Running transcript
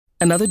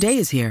Another day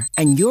is here,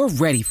 and you're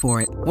ready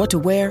for it. What to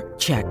wear?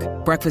 Check.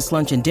 Breakfast,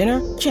 lunch, and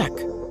dinner? Check.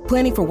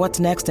 Planning for what's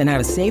next and how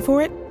to save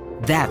for it?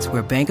 That's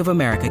where Bank of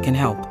America can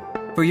help.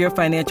 For your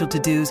financial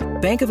to-dos,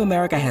 Bank of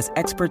America has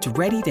experts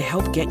ready to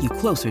help get you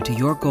closer to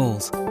your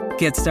goals.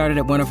 Get started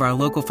at one of our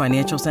local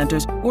financial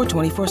centers or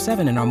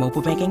 24/7 in our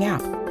mobile banking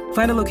app.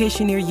 Find a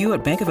location near you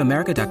at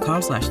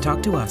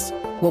bankofamerica.com/talktous.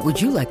 What would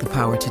you like the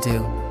power to do?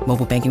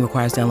 Mobile banking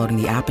requires downloading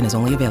the app and is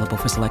only available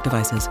for select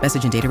devices.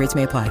 Message and data rates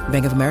may apply.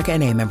 Bank of America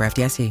N.A., member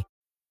FDIC.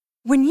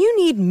 When you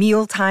need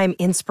mealtime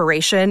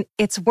inspiration,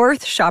 it's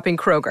worth shopping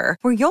Kroger,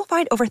 where you'll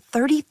find over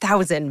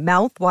 30,000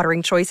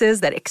 mouth-watering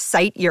choices that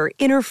excite your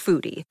inner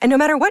foodie. And no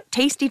matter what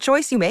tasty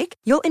choice you make,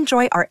 you'll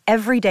enjoy our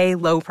everyday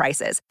low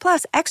prices,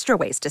 plus extra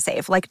ways to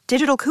save, like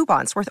digital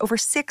coupons worth over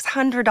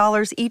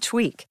 $600 each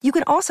week. You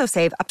can also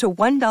save up to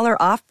 $1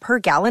 off per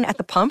gallon at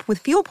the pump with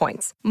fuel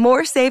points.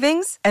 More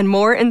savings and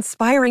more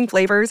inspiring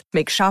flavors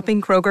make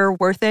shopping Kroger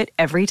worth it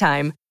every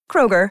time.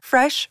 Kroger,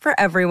 fresh for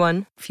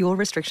everyone. Fuel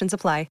restrictions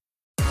apply.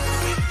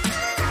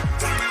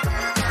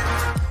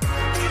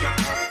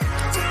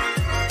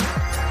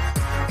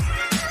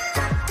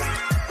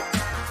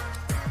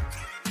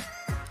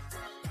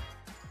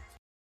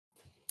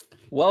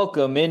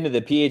 Welcome into the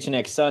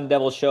PHNX Sun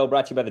Devil Show,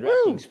 brought to you by the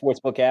DraftKings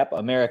Sportsbook app,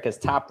 America's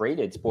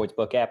top-rated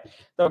sportsbook app.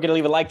 Don't forget to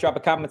leave a like, drop a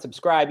comment,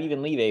 subscribe,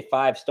 even leave a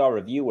 5-star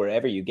review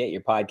wherever you get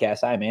your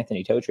podcast. I'm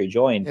Anthony Totri,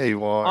 joined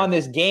on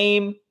this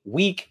game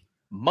week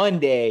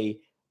Monday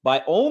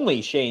by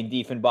only Shane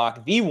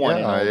Diefenbach, the one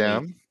and only. I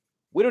am.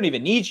 We don't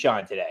even need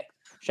Sean today.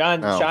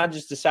 Sean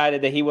just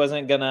decided that he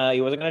wasn't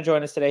gonna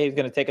join us today. He's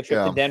gonna take a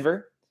trip to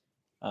Denver.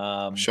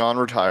 Sean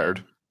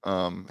retired.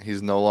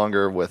 He's no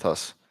longer with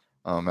us.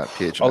 At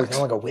PHNX. Oh, he's no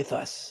longer with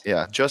us.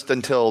 Yeah, just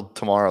until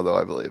tomorrow, though,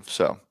 I believe.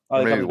 So,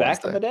 he comes back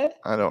from the dead?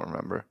 I don't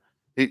remember.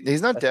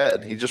 He's not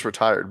dead. He just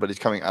retired, but he's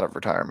coming out of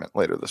retirement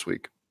later this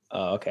week.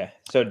 Oh, okay.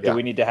 So, do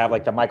we need to have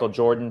like the Michael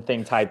Jordan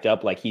thing typed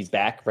up, like he's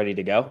back, ready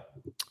to go?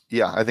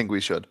 Yeah, I think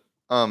we should.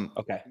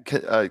 Okay.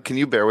 Can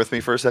you bear with me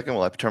for a second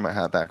while I turn my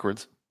hat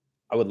backwards?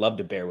 I would love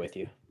to bear with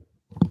you.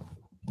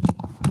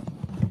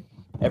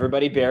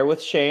 Everybody, bear with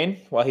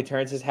Shane while he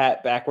turns his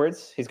hat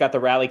backwards. He's got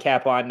the rally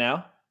cap on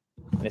now.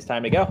 And it's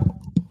time to go.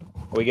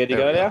 Are we good to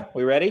go now?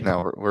 We ready?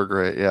 No, we're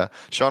great. Yeah.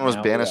 Sean was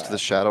banished to the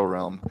Shadow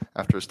Realm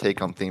after his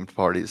take on themed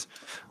parties.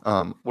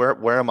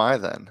 Where am I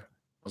then?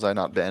 Was I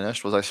not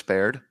banished? Was I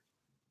spared?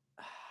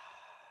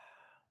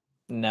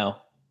 No.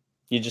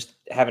 You just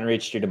haven't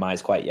reached your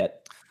demise quite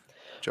yet.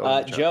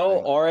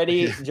 Joe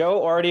already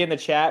in the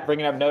chat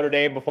bringing up Notre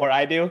Dame before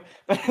I do.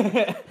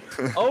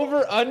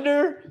 Over,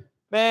 under,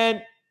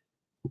 man,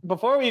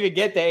 before we even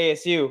get to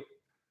ASU,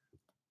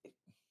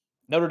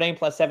 Notre Dame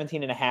plus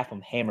 17.5.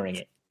 I'm hammering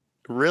it.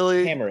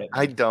 Really? Hammer it.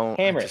 I don't.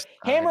 Hammer it.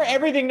 Hammer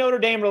everything Notre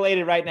Dame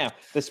related right now.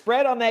 The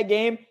spread on that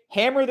game,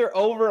 hammer their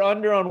over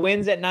under on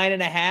wins at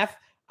 9.5.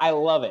 I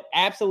love it.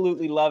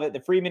 Absolutely love it. The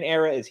Freeman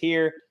era is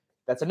here.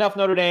 That's enough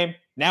Notre Dame.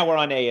 Now we're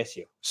on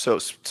ASU. So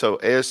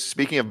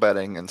speaking of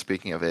betting and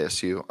speaking of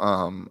ASU,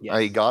 yes.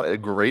 I got a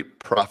great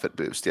profit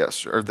boost.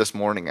 Yes, or this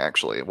morning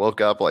actually. Woke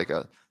up like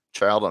a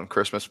child on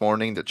Christmas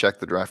morning to check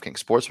the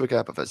DraftKings Sportsbook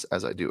app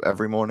as I do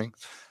every morning.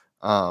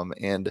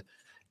 And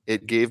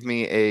it gave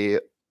me a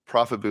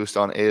profit boost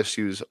on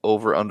ASU's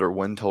over-under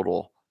win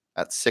total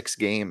at 6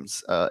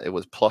 games. It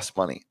was plus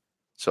money.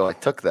 So I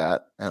took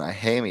that and I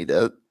hammied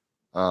it.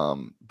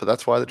 But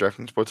that's why the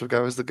DraftKings Sportsbook guy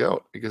was the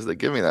GOAT, because they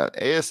give me that.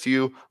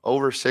 ASU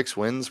over 6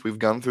 wins. We've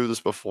gone through this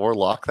before.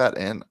 Lock that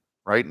in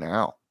right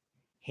now.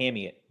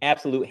 Hammy it.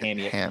 Absolute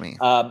hammy it. Hammy.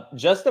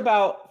 Just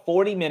about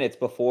 40 minutes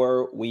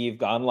before we've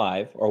gone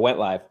live or went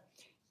live,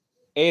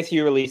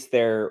 ASU released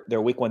their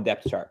week 1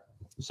 depth chart.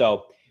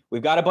 So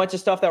we've got a bunch of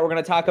stuff that we're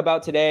going to talk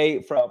about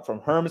today from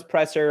Herm's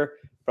presser,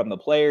 from the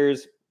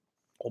players.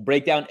 We'll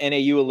break down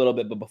NAU a little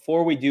bit. But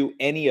before we do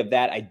any of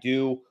that, I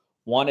do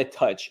want to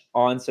touch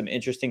on some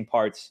interesting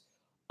parts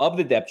of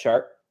the depth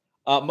chart.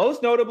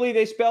 Most notably,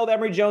 they spelled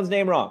Emory Jones'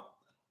 name wrong.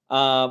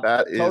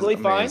 That is totally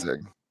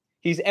amazing. Fine.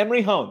 He's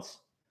Emory Hones.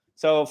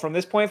 So from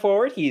this point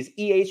forward, he's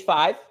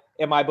EH5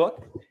 in my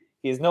book.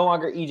 He is no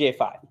longer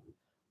EJ5.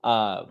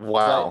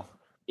 Wow.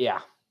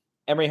 Yeah.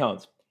 Emory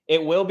Hones.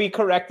 It will be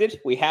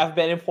corrected. We have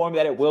been informed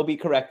that it will be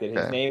corrected.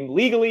 His name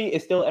legally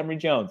is still Emory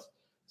Jones.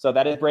 So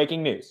that is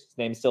breaking news. His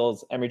name still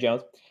is Emory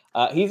Jones.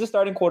 He's a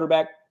starting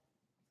quarterback.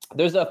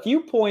 There's a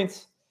few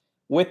points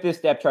with this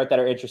depth chart that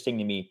are interesting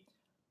to me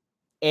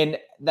and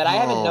that I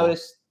haven't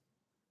noticed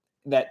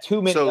that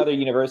too many other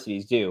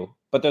universities do,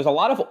 but there's a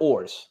lot of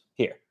ors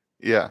here.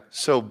 Yeah.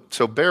 So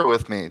bear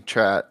with me,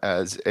 chat,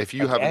 as if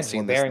you haven't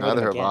seen this,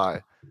 neither have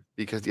I,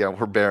 because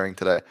we're bearing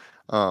today.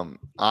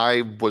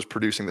 I was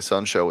producing the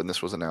Sun Show when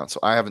this was announced, so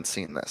I haven't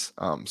seen this.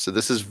 So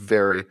this is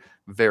very,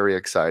 very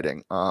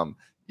exciting.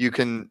 You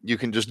can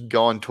just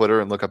go on Twitter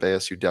and look up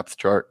ASU depth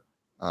chart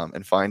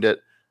and find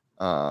it.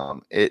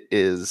 It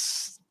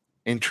is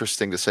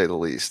interesting to say the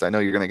least. I know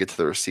you're going to get to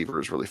the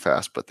receivers really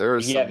fast, but there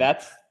is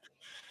that's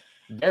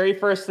very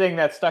first thing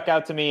that stuck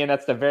out to me, and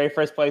that's the very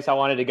first place I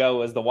wanted to go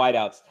was the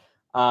wideouts.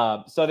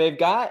 So they've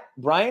got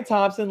Brian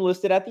Thompson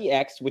listed at the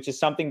X, which is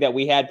something that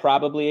we had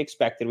probably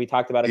expected. We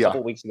talked about a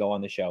couple weeks ago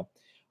on the show.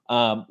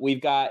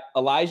 We've got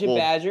Elijah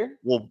Badger.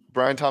 Well,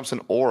 Brian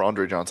Thompson or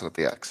Andre Johnson at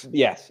the X.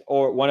 Yes,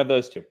 or one of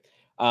those two.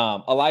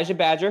 Elijah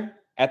Badger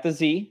at the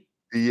Z.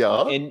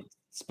 Yeah. And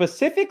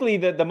specifically,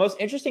 the most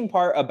interesting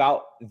part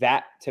about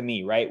that to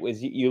me, right,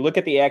 was you look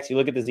at the X, you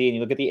look at the Z, and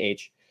you look at the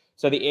H.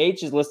 So the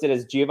H is listed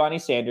as Giovanni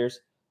Sanders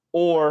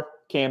or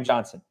Cam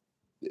Johnson.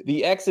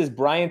 The X is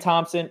Brian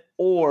Thompson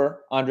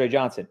or Andre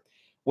Johnson.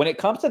 When it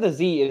comes to the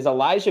Z, it is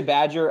Elijah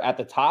Badger at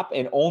the top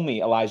and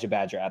only Elijah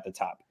Badger at the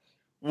top.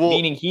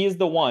 Meaning he is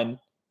the one.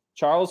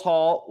 Charles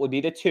Hall would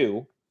be the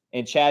 2,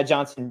 and Chad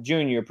Johnson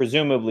Jr.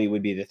 presumably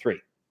would be the 3.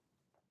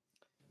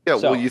 Yeah,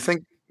 so, well, you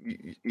think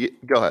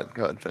 – go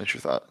ahead. Finish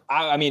your thought.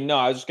 I mean, no,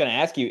 I was just going to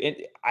ask you.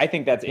 I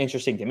think that's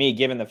interesting to me,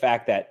 given the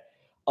fact that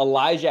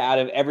Elijah, out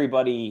of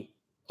everybody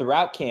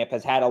throughout camp,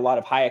 has had a lot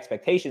of high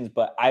expectations,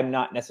 but I'm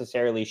not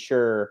necessarily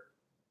sure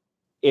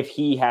if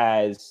he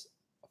has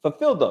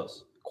fulfilled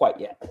those quite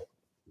yet.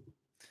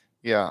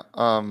 Yeah.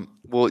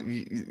 Well,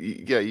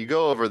 you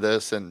go over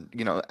this, and,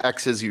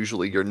 X is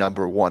usually your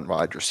number 1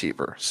 wide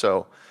receiver.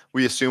 So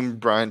we assumed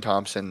Brian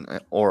Thompson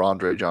or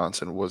Andre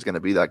Johnson was going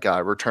to be that guy,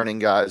 returning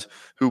guys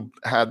who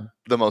had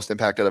the most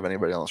impact out of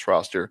anybody on this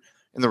roster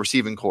in the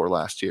receiving core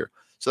last year.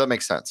 So that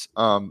makes sense.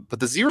 But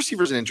the Z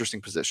receiver is an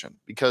interesting position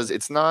because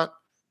it's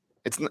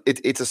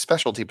a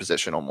specialty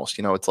position almost.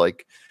 It's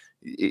like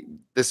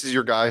this is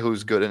your guy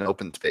who's good in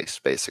open space,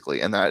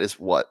 basically, and that is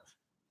what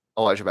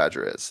Elijah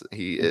Badger is.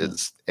 He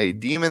is a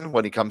demon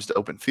when he comes to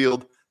open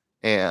field.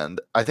 And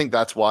I think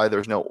that's why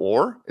there's no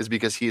is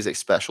because he is a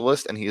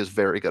specialist and he is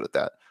very good at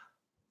that.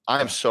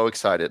 I am so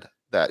excited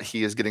that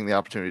he is getting the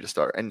opportunity to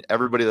start. And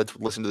everybody that's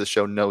listened to the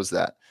show knows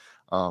that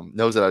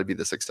I'd be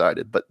this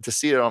excited. But to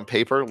see it on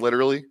paper,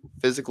 literally,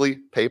 physically,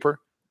 paper,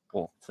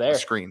 well, it's there.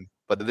 Screen,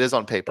 but it is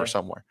on paper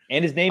somewhere.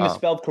 And his name is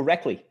spelled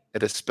correctly.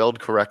 It is spelled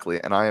correctly,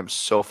 and I am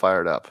so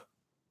fired up.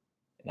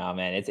 No,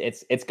 man,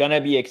 it's going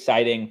to be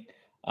exciting.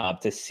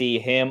 To see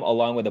him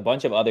along with a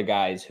bunch of other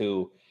guys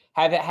who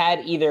have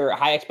had either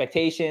high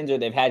expectations or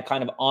they've had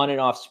kind of on and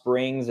off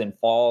springs and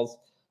falls.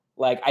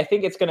 Like, I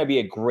think it's going to be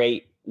a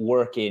great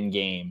work-in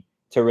game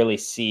to really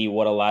see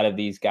what a lot of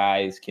these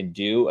guys can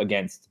do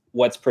against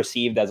what's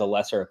perceived as a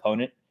lesser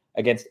opponent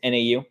against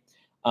NAU.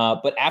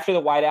 But after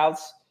the wideouts,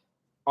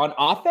 on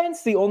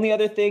offense, the only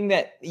other thing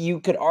that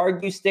you could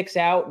argue sticks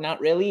out, not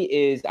really,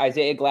 is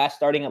Isaiah Glass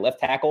starting at left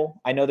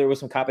tackle. I know there was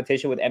some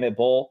competition with Emmett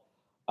Bull.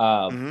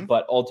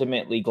 But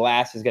ultimately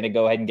Glass is going to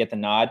go ahead and get the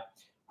nod.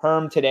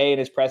 Herm today in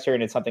his presser,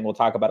 and it's something we'll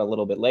talk about a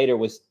little bit later,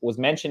 was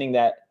mentioning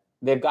that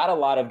they've got a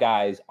lot of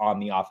guys on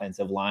the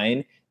offensive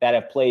line that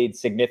have played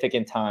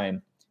significant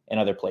time in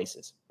other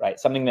places, right?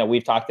 Something that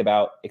we've talked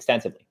about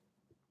extensively.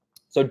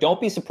 So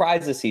don't be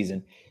surprised this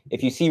season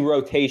if you see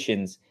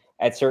rotations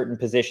at certain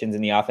positions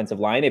in the offensive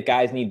line, if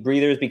guys need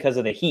breathers because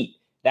of the heat.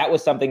 That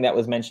was something that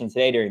was mentioned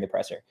today during the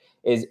presser.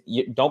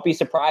 Don't be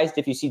surprised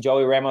if you see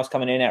Joey Ramos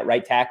coming in at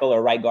right tackle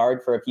or right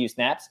guard for a few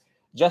snaps,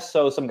 just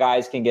so some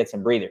guys can get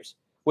some breathers,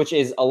 which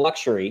is a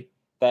luxury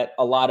that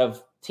a lot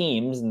of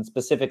teams, and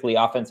specifically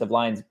offensive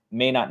lines,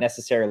 may not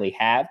necessarily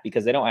have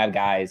because they don't have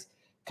guys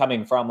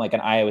coming from like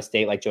an Iowa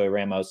State like Joey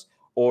Ramos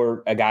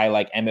or a guy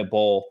like Emmett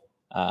Bull.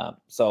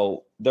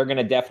 So they're going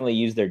to definitely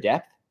use their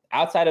depth.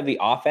 Outside of the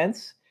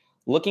offense,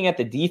 looking at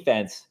the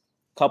defense,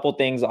 a couple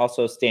things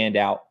also stand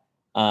out.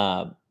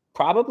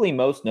 Probably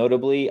most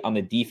notably on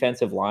the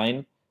defensive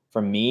line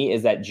for me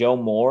is that Joe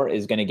Moore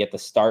is going to get the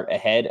start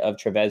ahead of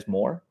Trevez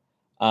Moore.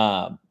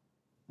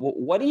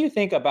 What do you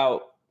think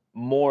about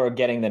Moore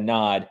getting the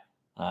nod,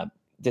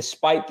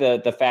 despite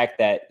the fact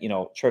that,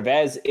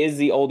 Trevez is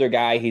the older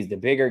guy, he's the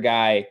bigger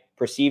guy,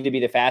 perceived to be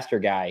the faster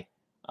guy,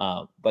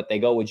 but they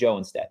go with Joe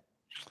instead?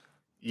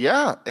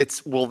 Yeah,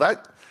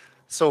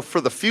 so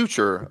for the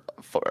future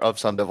of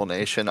Sun Devil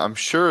Nation, I'm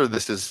sure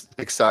this is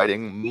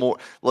exciting.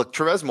 Look,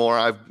 Trevez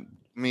Moore,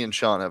 me and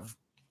Sean have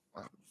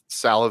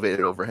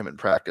salivated over him in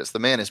practice. The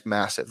man is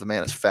massive. The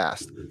man is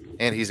fast,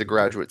 and he's a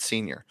graduate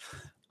senior.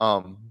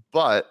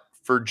 But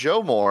for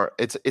Joe Moore,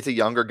 it's a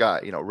younger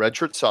guy,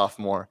 redshirt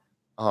sophomore.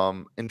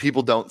 And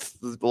people a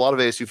lot of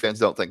ASU fans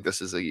don't think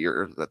this is a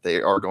year that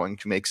they are going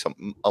to make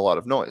a lot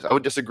of noise. I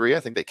would disagree. I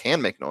think they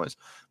can make noise,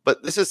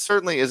 but this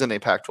certainly isn't a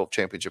Pac-12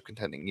 championship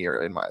contending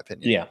year, in my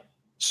opinion. Yeah.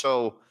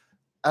 So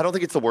I don't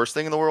think it's the worst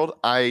thing in the world.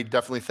 I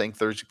definitely think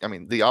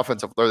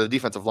the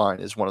defensive line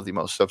is one of the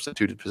most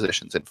substituted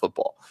positions in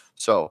football.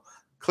 So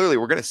clearly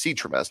we're going to see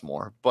Trevez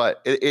Moore,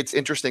 but it's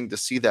interesting to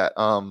see that.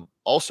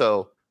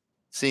 Also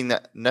seeing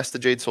that Nesta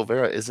Jade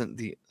Silvera isn't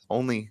the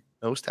only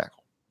nose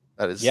tackle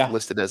that is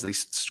listed as the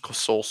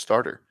sole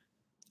starter.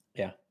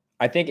 Yeah,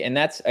 I think, and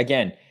that's,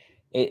 again,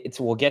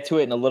 we'll get to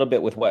it in a little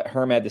bit with what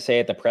Herm had to say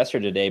at the presser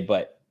today,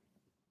 but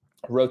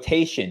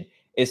rotation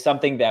is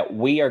something that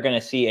we are going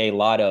to see a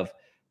lot of,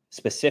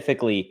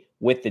 specifically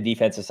with the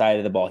defensive side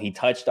of the ball. He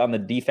touched on the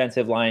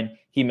defensive line.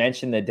 He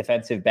mentioned the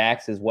defensive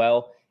backs as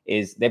well.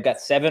 They've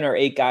got 7 or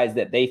 8 guys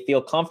that they feel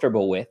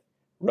comfortable with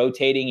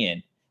rotating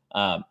in.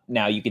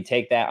 Now you could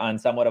take that on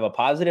somewhat of a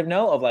positive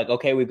note of like,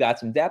 okay, we've got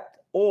some depth,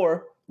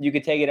 or you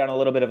could take it on a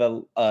little bit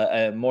of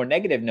a more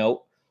negative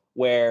note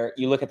where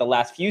you look at the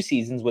last few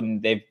seasons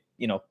when they've,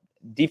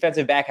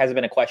 defensive back hasn't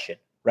been a question,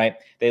 right?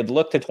 They've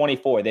looked to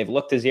 24, they've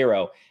looked to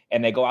 0,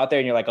 and they go out there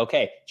and you're like,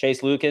 okay,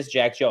 Chase Lucas,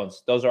 Jack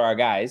Jones, those are our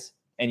guys,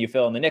 and you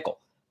fill in the nickel.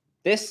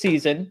 This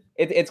season,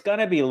 it's going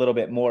to be a little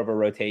bit more of a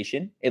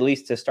rotation, at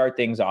least to start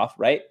things off,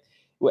 right?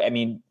 I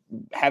mean,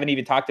 haven't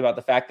even talked about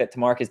the fact that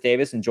Tamarcus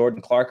Davis and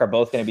Jordan Clark are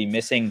both going to be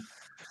missing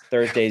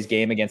Thursday's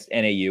game against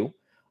NAU,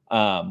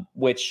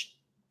 which,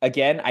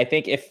 again, I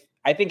think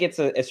it's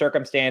a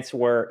circumstance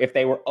where if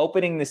they were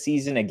opening the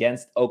season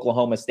against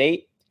Oklahoma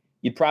State,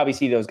 you'd probably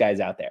see those guys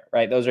out there,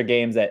 right? Those are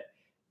games that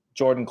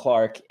Jordan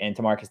Clark and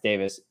Tamarcus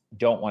Davis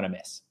don't want to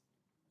miss.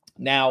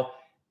 Now,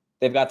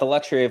 they've got the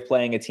luxury of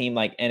playing a team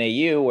like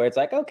NAU where it's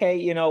like, okay,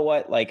 you know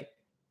what? Like,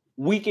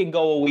 we can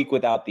go a week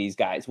without these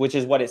guys, which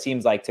is what it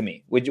seems like to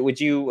me.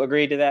 Would you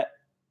agree to that?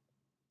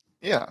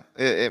 Yeah.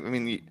 I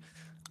mean,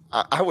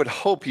 I would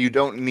hope you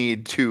don't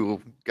need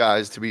 2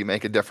 guys to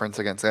make a difference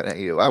against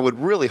NAU. I would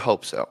really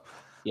hope so.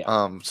 Yeah.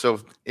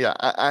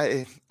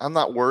 I'm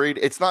not worried.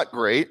 It's not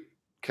great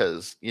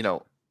because,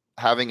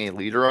 having a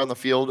leader on the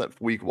field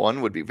at week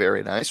 1 would be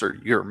very nice, or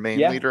your main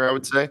leader, I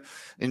would say,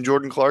 in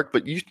Jordan Clark.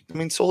 But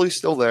Sully's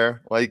still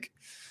there. Like,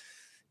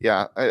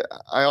 yeah,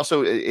 I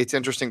also, it's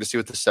interesting to see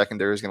what the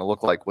secondary is going to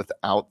look like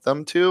without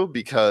them too,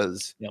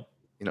 because,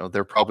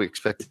 they're probably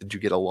expected to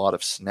get a lot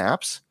of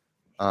snaps.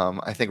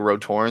 I think Ro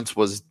Torrence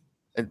was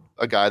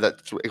a guy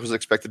that was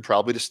expected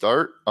probably to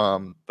start.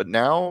 But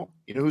now,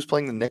 who's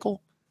playing the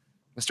nickel?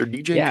 Mr.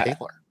 DJ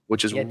Taylor,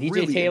 which is DJ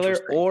really Taylor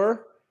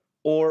or.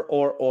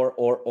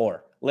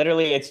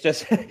 Literally, it's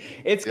just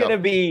it's going to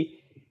be.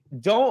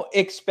 Don't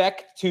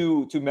expect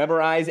to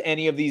memorize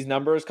any of these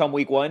numbers come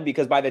week 1,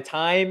 because by the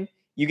time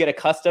you get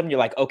accustomed, you're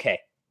like, okay,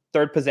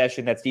 third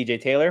possession, that's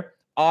DJ Taylor.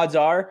 Odds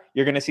are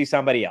you're going to see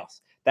somebody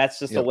else. That's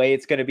just the way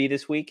it's going to be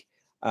this week.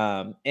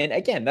 And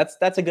again,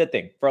 that's a good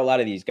thing for a lot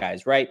of these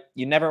guys, right?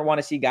 You never want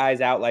to see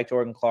guys out like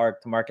Jordan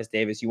Clark, Tamarcus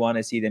Davis. You want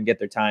to see them get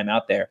their time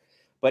out there.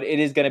 But it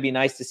is going to be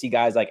nice to see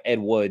guys like Ed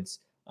Woods,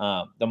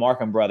 the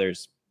Markham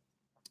brothers,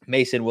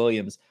 Mason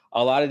Williams.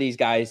 A lot of these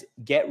guys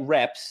get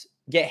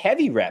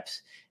heavy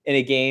reps in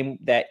a game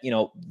that,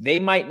 they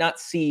might not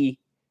see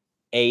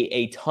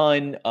a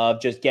ton of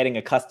just getting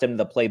accustomed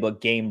to the playbook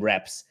game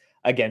reps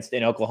against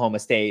an Oklahoma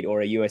State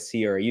or a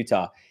USC or a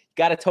Utah. You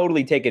got to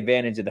totally take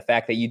advantage of the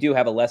fact that you do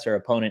have a lesser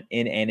opponent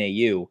in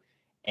NAU,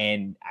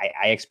 and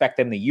I expect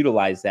them to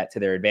utilize that to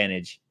their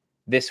advantage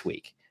this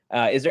week.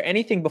 Is there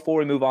anything before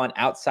we move on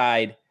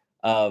outside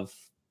of,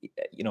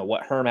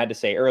 what Herm had to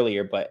say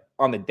earlier, but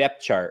on the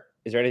depth chart,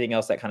 is there anything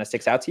else that kind of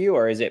sticks out to you,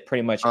 or is it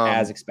pretty much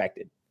as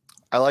expected?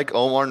 I like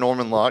Omar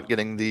Norman-Lott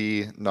getting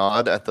the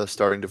nod at the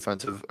starting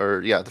defensive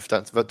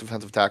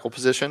tackle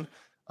position.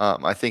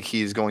 I think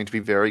he's going to be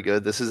very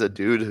good. This is a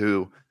dude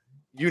who,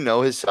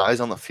 his size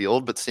on the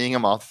field, but seeing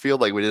him off the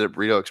field like we did at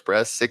Burrito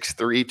Express,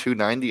 6'3",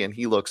 290, and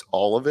he looks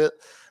all of it.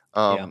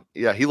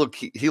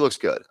 He looks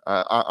good.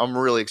 I'm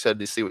really excited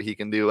to see what he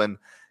can do. And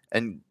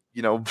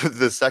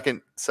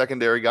the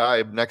secondary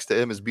guy next to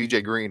him is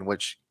BJ Green,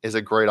 which is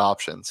a great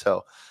option.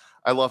 So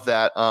I love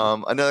that.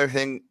 Another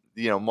thing,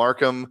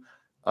 Markham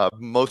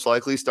most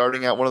likely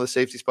starting at one of the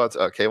safety spots.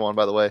 K1,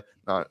 by the way,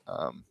 not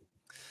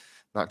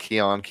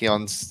Keon.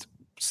 Keon's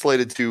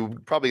slated to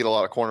probably get a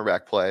lot of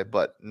cornerback play,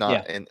 but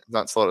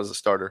not slotted as a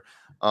starter.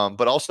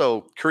 But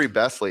also Curry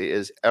Bethley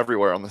is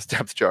everywhere on this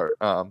depth chart.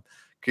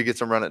 Could get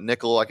some run at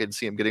nickel. I could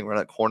see him getting run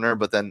at corner,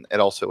 but then it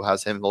also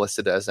has him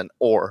listed as an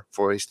or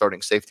for a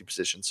starting safety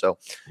position. So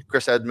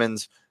Chris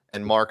Edmonds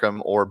and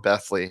Markham or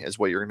Bethley is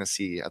what you're going to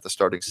see at the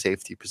starting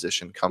safety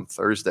position come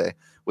Thursday,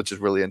 which is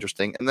really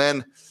interesting. And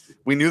then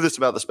we knew this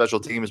about the special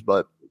teams,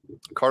 but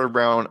Carter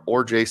Brown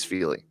or Jace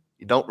Feely,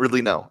 you don't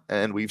really know.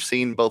 And we've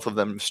seen both of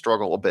them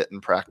struggle a bit in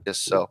practice.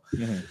 So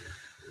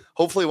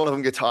hopefully one of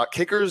them gets hot.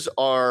 Kickers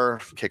are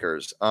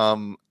kickers.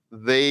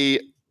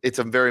 It's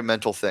a very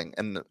mental thing.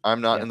 And I'm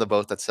not in the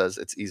boat that says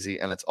it's easy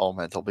and it's all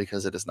mental,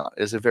 because it is not.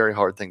 It is a very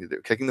hard thing to do.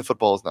 Kicking the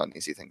football is not an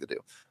easy thing to do.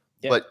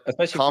 Yeah, but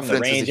especially from the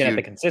range and at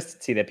the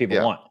consistency that people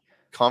want.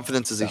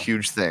 Confidence is a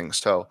huge thing.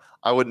 So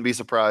I wouldn't be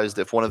surprised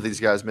if one of these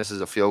guys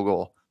misses a field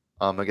goal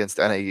against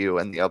NAU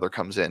and the other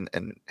comes in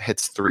and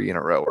hits 3 in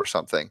a row or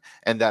something.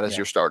 And that is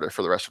your starter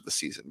for the rest of the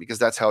season, because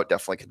that's how it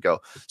definitely could go.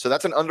 So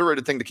that's an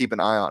underrated thing to keep an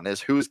eye on,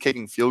 is who's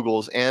kicking field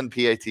goals and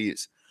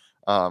PATs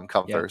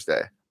come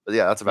Thursday. But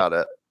that's about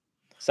it.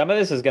 Some of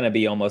this is going to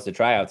be almost a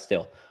tryout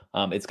still.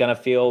 It's going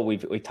to feel,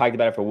 we've talked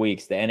about it for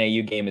weeks, the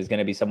NAU game is going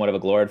to be somewhat of a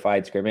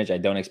glorified scrimmage. I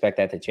don't expect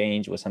that to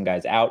change with some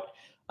guys out.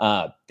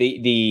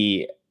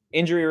 The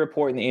injury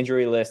report and the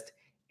injury list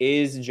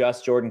is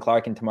just Jordan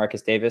Clark and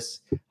Tamarcus Davis,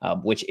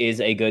 which is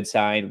a good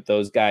sign.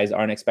 Those guys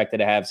aren't expected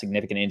to have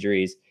significant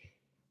injuries.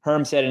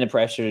 Herm said in the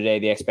presser today,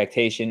 the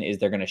expectation is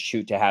they're going to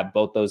shoot to have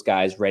both those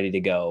guys ready to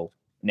go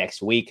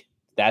next week.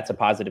 That's a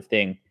positive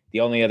thing. The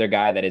only other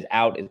guy that is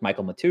out is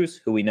Michael Matus,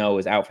 who we know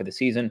is out for the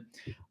season.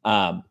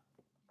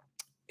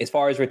 As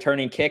far as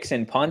returning kicks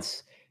and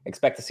punts,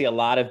 Expect to see a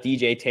lot of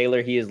DJ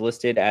Taylor. He is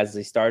listed as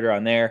the starter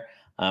on there.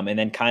 And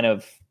then kind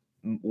of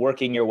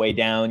working your way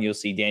down, you'll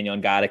see Daniel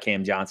Ngata,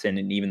 Cam Johnson,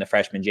 and even the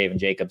freshman Javen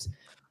Jacobs.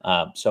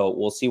 So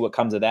we'll see what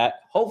comes of that.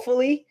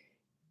 Hopefully,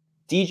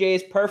 DJ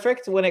is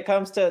perfect when it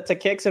comes to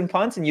kicks and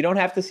punts, and you don't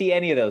have to see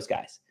any of those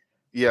guys.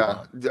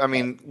 Yeah, I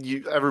mean,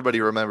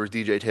 everybody remembers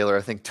DJ Taylor.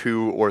 I think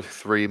 2 or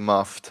 3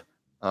 muffed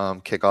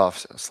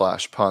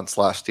kickoffs / punts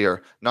last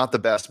year. Not the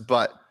best,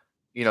 but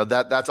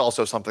that's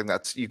also something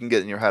that's you can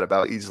get in your head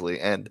about easily.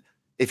 And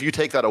if you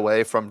take that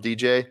away from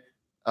DJ,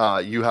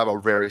 you have a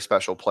very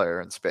special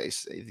player in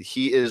space.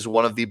 He is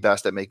one of the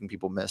best at making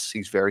people miss.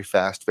 He's very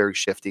fast, very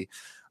shifty.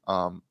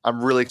 I'm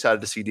really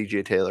excited to see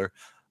DJ Taylor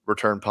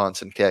return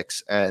punts and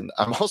kicks, and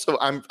I'm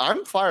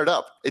fired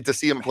up to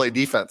see him play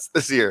defense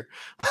this year.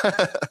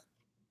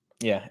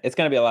 Yeah, it's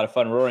going to be a lot of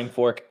fun. Roaring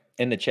Fork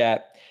in the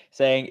chat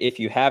saying if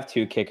you have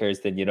 2 kickers,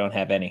 then you don't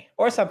have any,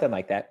 or something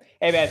like that.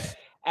 Hey, man,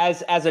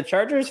 as a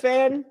Chargers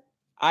fan,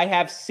 I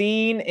have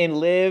seen and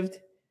lived,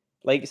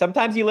 like,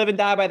 sometimes you live and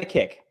die by the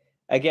kick.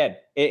 Again,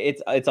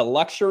 it's a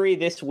luxury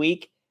this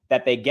week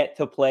that they get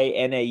to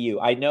play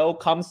NAU. I know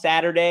come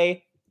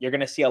Saturday, you're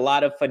going to see a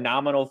lot of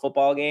phenomenal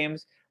football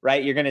games,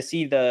 right? You're going to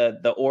see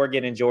the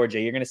Oregon and Georgia.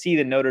 You're going to see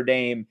the Notre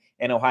Dame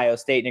and Ohio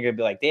State, and you're going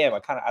to be like, damn,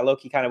 I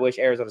low-key kind of wish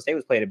Arizona State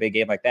was playing a big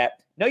game like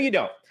that. No, you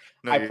don't.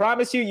 No, I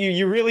promise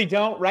you really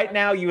don't. Right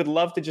now, you would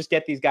love to just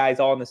get these guys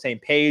all on the same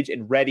page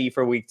and ready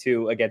for week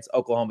 2 against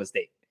Oklahoma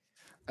State.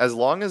 As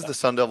long as the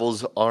Sun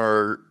Devils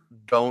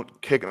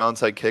don't kick an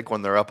onside kick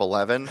when they're up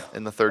 11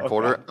 in the third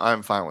quarter, God.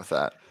 I'm fine with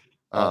that.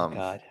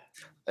 God.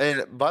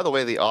 And by the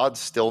way, the odds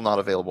still not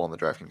available on the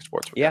DraftKings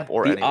Sportsbook app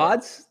or the anywhere.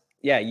 Odds.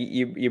 Yeah,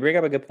 you bring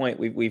up a good point.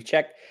 We've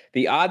checked.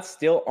 The odds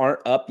still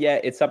aren't up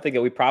yet. It's something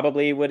that we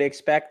probably would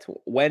expect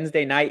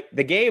Wednesday night.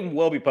 The game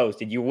will be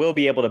posted. You will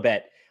be able to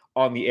bet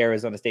on the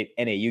Arizona State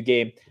NAU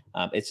game.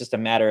 It's just a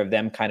matter of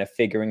them kind of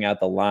figuring out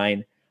the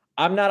line.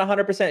 I'm not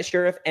 100%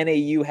 sure if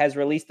NAU has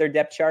released their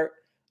depth chart,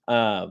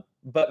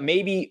 but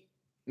maybe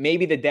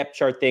the depth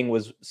chart thing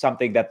was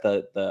something that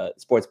the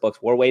sports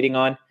books were waiting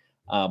on.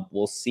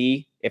 We'll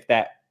see if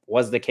that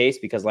was the case,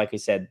 because like I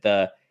said,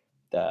 the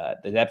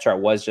depth chart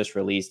was just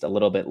released a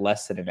little bit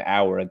less than an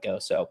hour ago.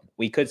 So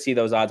we could see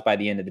those odds by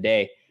the end of the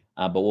day,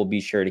 but we'll be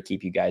sure to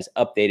keep you guys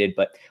updated.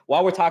 But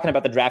while we're talking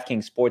about the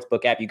DraftKings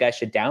Sportsbook app, you guys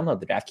should download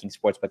the DraftKings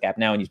Sportsbook app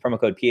now and use promo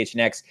code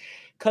PHNX,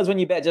 because when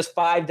you bet just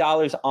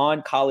 $5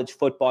 on college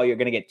football, you're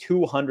going to get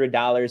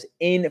 $200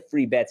 in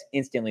free bets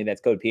instantly.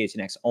 That's code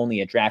PHNX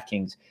only at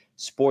DraftKings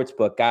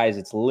Sportsbook. Guys,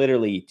 it's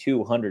literally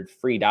 $200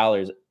 free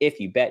dollars if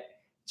you bet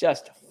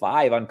just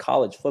 $5 on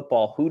college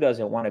football. Who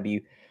doesn't want to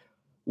be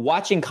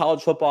watching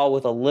college football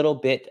with a little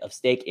bit of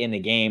stake in the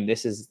game?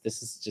 This is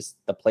just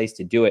the place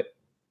to do it.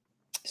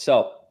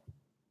 So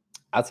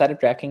outside of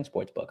DraftKings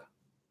Sportsbook,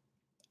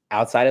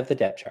 outside of the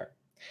depth chart,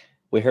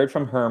 we heard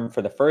from Herm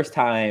for the first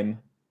time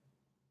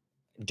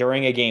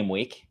during a game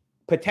week,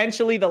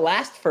 potentially the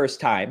last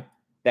first time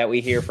that we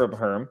hear from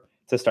Herm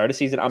to start a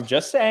season. I'm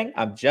just saying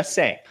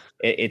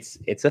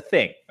it's a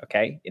thing.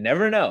 Okay. You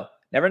never know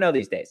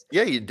these days.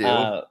 Yeah, you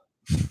do.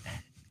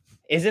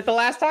 Is it the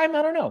last time?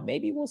 I don't know.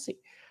 Maybe we'll see.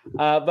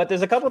 But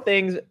there's a couple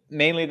things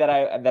mainly that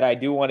I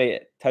do want to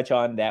touch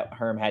on that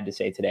Herm had to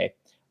say today.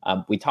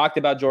 We talked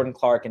about Jordan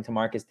Clark and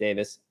Tamarcus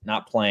Davis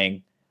not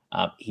playing.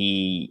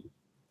 He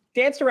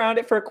danced around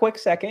it for a quick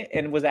second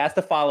and was asked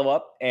to follow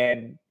up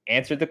and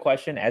answered the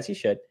question as he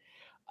should.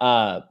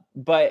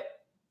 But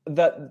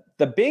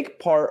the big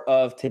part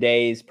of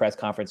today's press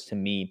conference to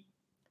me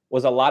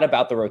was a lot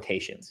about the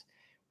rotations,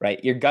 right?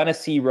 You're going to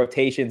see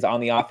rotations on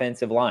the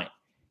offensive line.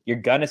 You're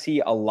going to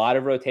see a lot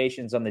of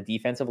rotations on the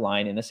defensive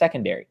line in the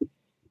secondary.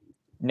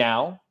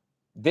 Now,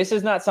 this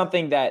is not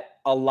something that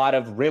a lot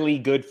of really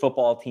good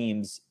football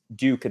teams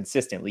do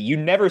consistently. You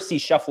never see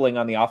shuffling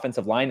on the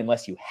offensive line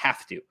unless you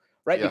have to,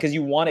 right? Yeah. Because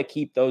you want to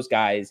keep those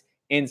guys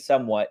in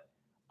somewhat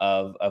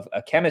of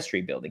a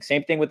chemistry building.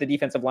 Same thing with the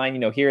defensive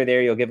line. Here or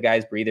there, you'll give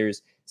guys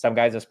breathers. Some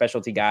guys are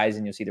specialty guys,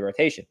 and you'll see the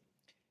rotation.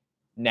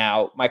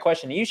 Now, my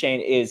question to you,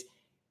 Shane, is,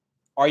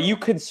 are you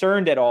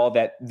concerned at all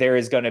that there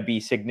is going to be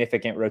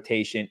significant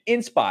rotation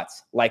in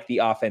spots like the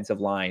offensive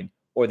line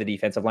or the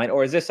defensive line?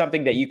 Or is this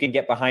something that you can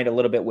get behind a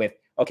little bit with,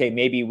 okay,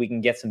 maybe we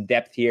can get some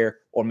depth here,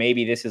 or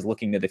maybe this is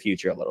looking to the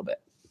future a little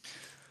bit?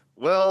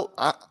 Well,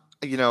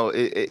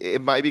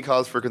 it might be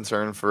cause for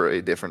concern for a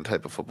different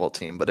type of football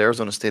team, but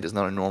Arizona State is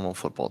not a normal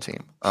football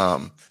team. A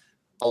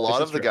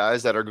lot of the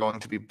guys that are going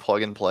to be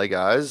plug and play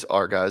guys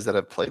are guys that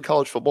have played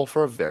college football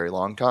for a very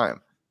long time.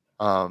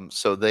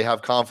 So they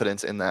have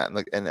confidence in that,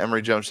 and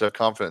Emory Jones should have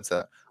confidence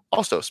that.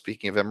 Also,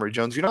 speaking of Emory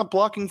Jones, you're not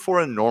blocking for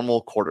a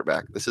normal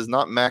quarterback. This is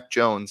not Mac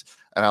Jones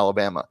at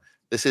Alabama.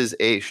 This is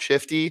a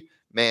shifty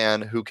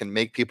man who can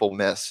make people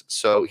miss.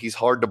 So he's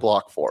hard to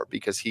block for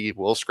because he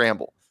will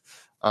scramble.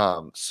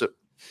 I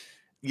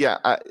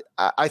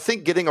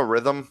think getting a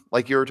rhythm,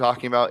 like you were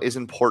talking about, is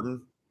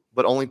important,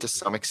 but only to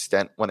some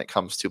extent when it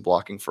comes to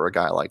blocking for a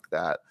guy like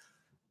that.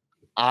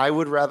 I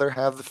would rather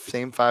have the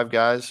same 5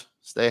 guys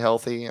stay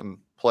healthy and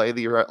play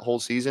the whole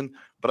season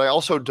but I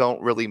also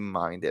don't really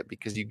mind it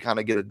because you kind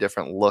of get a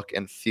different look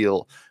and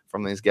feel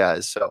from these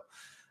guys. So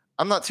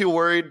I'm not too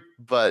worried,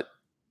 but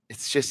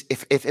it's just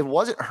if it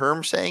wasn't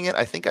Herm saying it,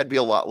 I think I'd be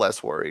a lot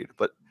less worried.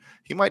 But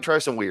he might try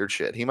some weird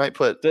shit. He might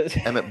put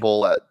Emmett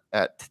Bull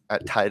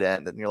at tight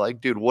end, and you're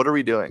like, dude, what are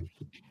we doing?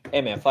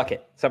 Hey man, fuck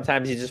it.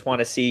 Sometimes you just want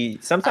to see.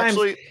 Sometimes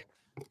actually,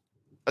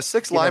 a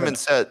 6 lineman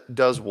set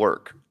does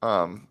work.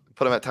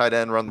 Put him at tight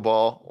end, run the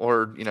ball,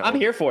 or I'm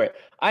here for it.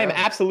 I am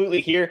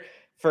absolutely here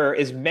for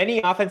as many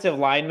offensive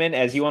linemen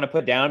as you want to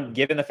put down,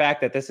 given the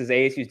fact that this is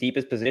ASU's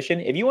deepest position.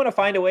 If you want to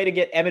find a way to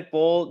get Emmett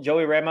Bull,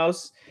 Joey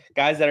Ramos,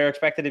 guys that are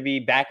expected to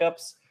be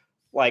backups,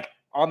 like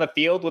on the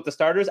field with the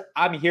starters,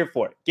 I'm here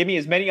for it. Give me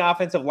as many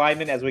offensive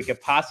linemen as we could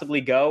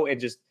possibly go, and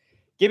just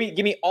give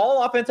me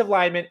all offensive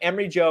linemen: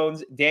 Emory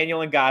Jones, Daniel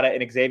Ngata,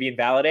 and Xavier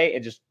Valade,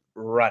 and just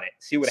run it.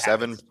 See what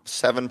happens.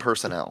 7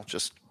 personnel,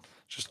 just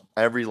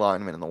every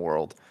lineman in the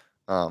world.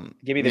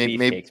 Give me the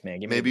beefcakes, man.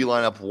 Maybe you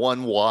line up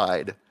one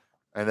wide,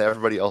 and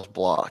everybody else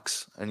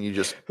blocks, and you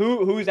just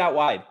who's out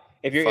wide?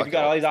 If you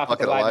got all these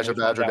offensive linemen, Elijah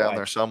Badger down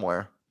there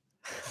somewhere.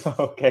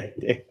 Okay,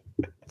 dude.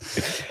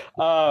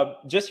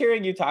 Just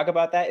hearing you talk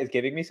about that is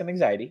giving me some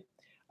anxiety,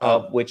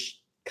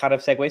 which kind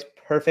of segues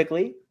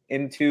perfectly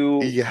into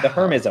the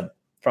Hermism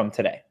from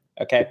today.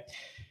 Okay.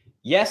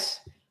 Yes,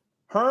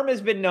 Herm has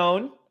been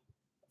known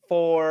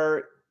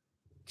for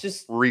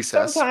just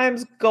recess,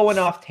 sometimes going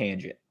off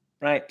tangent,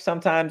 right?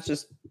 Sometimes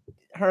just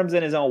Herm's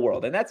in his own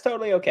world, and that's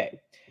totally okay.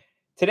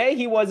 Today,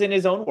 he was in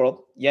his own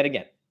world yet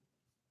again.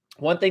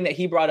 One thing that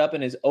he brought up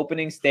in his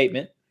opening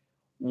statement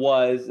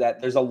was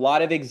that there's a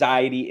lot of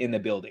anxiety in the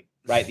building,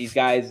 right? These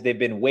guys, they've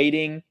been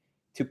waiting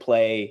to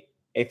play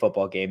a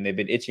football game. They've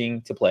been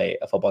itching to play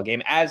a football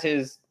game, as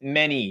his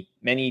many,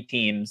 many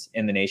teams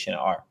in the nation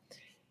are.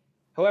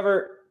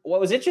 However, what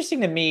was interesting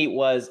to me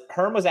was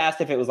Herm was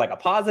asked if it was like a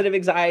positive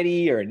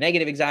anxiety or a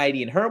negative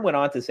anxiety, and Herm went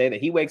on to say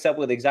that he wakes up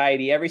with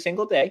anxiety every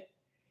single day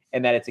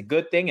and that it's a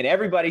good thing and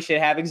everybody should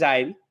have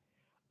anxiety.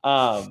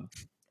 I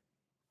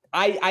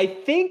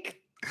think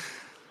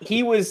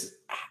he was.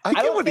 I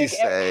get what he's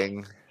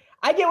saying.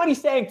 I get what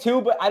he's saying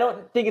too, but I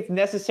don't think it's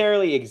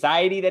necessarily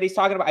anxiety that he's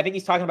talking about. I think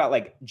he's talking about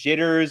like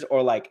jitters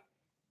or like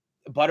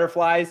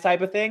butterflies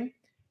type of thing.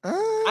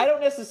 I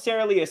don't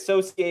necessarily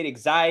associate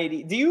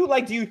anxiety. Do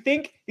you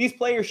think these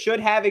players should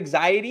have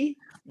anxiety?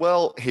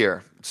 Well,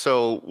 here.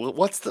 So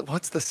what's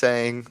the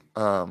saying?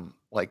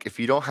 Like if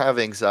you don't have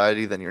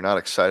anxiety, then you're not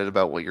excited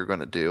about what you're going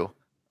to do.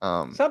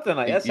 Something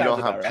like that. You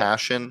don't have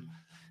passion.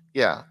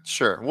 Yeah,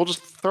 sure. We'll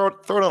just throw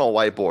it on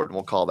a whiteboard and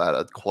we'll call that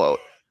a quote.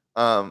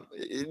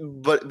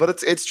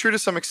 But it's true to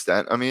some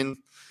extent. I mean,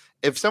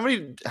 if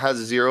somebody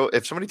tells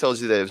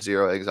you they have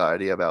zero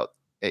anxiety about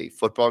a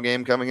football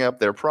game coming up,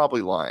 they're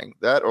probably lying.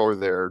 That or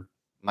they're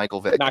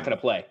Michael Vick. Not going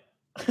to play.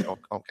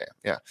 Okay,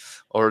 yeah.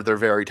 Or they're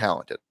very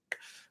talented.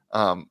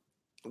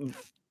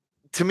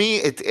 To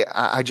me,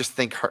 I just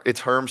think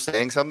it's Herm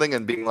saying something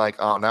and being like,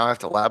 oh, now I have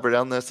to elaborate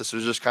on this. This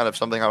was just kind of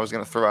something I was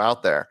going to throw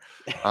out there.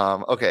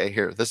 Okay,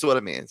 here, this is what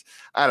it means.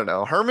 I don't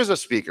know. Herm is a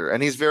speaker,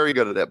 and he's very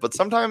good at it. But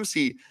sometimes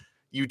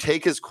you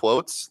take his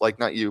quotes, like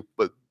not you,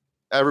 but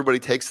everybody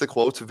takes the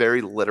quotes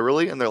very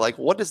literally, and they're like,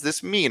 what does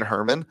this mean,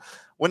 Herman?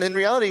 When in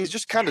reality, he's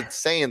just kind of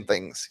saying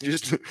things. He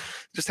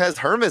just has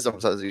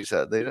Hermisms, as you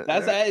said.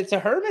 It's a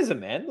Hermism,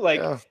 man.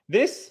 Like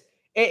this.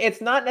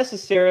 It's not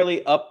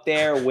necessarily up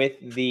there with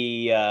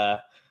the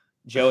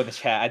Joe in the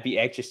chat. I'd be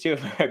anxious too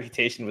if my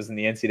reputation was in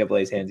the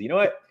NCAA's hands. You know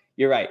what?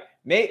 You're right.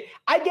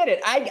 I get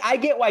it. I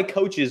get why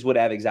coaches would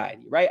have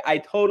anxiety, right? I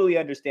totally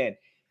understand.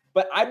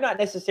 But I'm not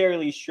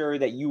necessarily sure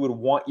that you would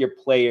want your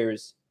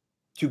players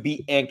to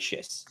be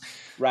anxious,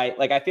 right?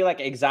 Like I feel like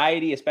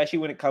anxiety, especially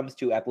when it comes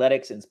to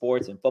athletics and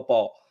sports and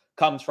football,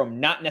 comes from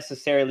not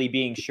necessarily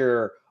being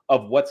sure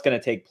of what's going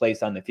to take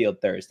place on the field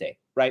Thursday,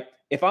 right?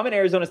 If I'm an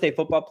Arizona State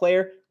football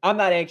player, I'm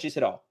not anxious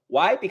at all.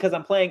 Why? Because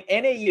I'm playing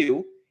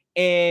NAU,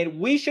 and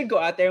we should go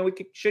out there and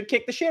should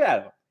kick the shit out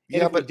of them.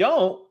 And if we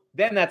don't,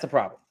 then that's a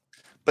problem.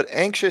 But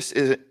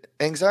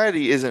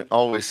anxiety isn't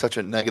always such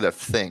a negative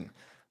thing.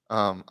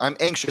 I'm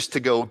anxious to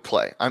go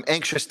play. I'm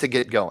anxious to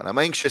get going. I'm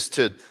anxious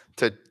to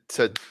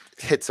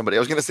hit somebody. I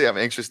was going to say I'm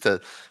anxious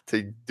to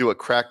do a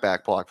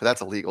crackback block, but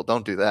that's illegal.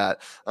 Don't do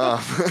that.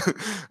 Unless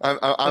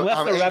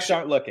the refs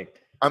aren't looking.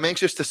 I'm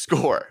anxious to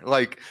score.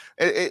 Like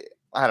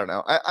I don't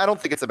know. I don't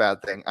think it's a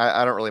bad thing.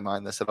 I don't really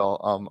mind this at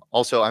all.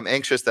 Also, I'm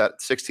anxious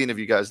that 16 of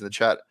you guys in the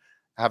chat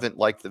haven't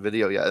liked the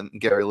video yet. And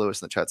Gary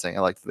Lewis in the chat saying,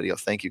 I liked the video.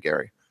 Thank you,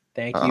 Gary.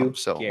 Thank you.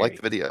 So Gary. Like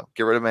the video.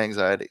 Get rid of my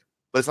anxiety.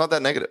 But it's not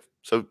that negative.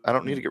 So I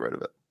don't need to get rid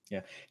of it. Yeah,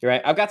 you're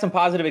right. I've got some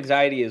positive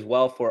anxiety as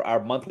well for our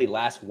monthly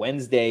last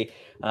Wednesday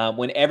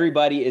when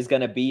everybody is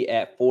going to be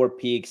at Four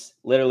Peaks.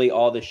 Literally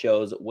all the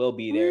shows will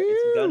be there.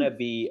 It's going to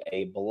be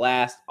a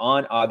blast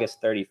on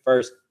August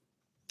 31st.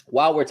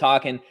 While we're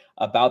talking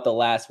about the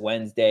last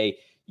Wednesday,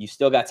 you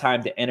still got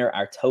time to enter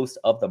our Toast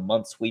of the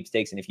Month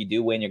sweepstakes. And if you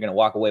do win, you're going to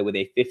walk away with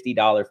a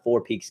 $50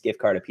 Four Peaks gift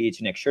card, a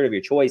PHNX shirt of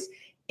your choice,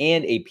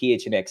 and a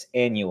PHNX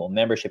annual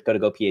membership. Go to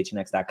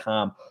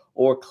gophnx.com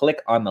or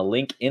click on the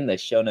link in the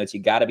show notes. You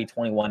got to be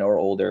 21 or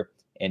older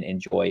and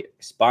enjoy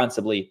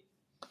responsibly.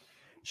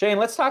 Shane,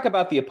 let's talk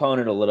about the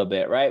opponent a little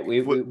bit, right?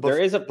 There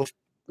is a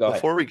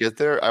before we get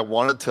there, I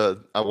wanted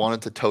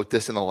to tote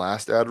this in the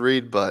last ad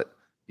read, but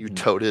you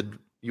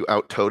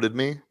out-toted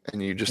me,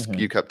 and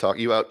you kept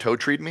talking. You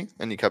out-toe-treed me,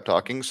 and you kept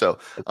talking. So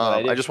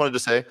I just wanted to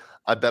say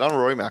I bet on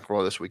Rory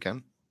McIlroy this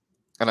weekend,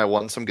 and I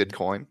won some good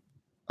coin.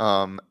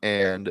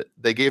 And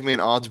they gave me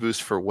an odds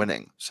boost for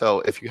winning.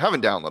 So if you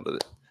haven't downloaded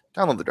it,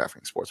 download the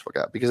DraftKings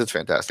Sportsbook app because it's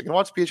fantastic. And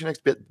watch the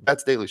PHNX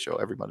Bets Daily Show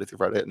every Monday through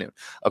Friday at noon.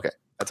 Okay,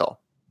 that's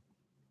all.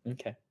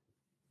 Okay.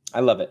 I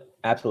love it.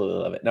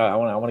 Absolutely love it. No, I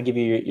want to give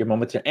you your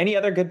moment. Any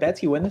other good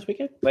bets you win this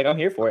weekend? Like, I'm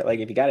here for it.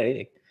 Like, if you got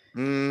anything.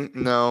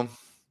 No.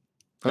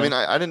 I mean,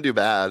 I didn't do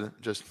bad.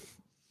 Just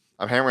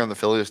I'm hammering on the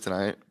Phillies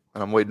tonight,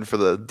 and I'm waiting for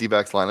the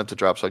D-backs lineup to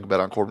drop so I can bet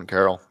on Corbin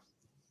Carroll.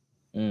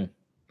 Yeah,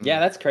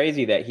 that's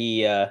crazy that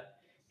he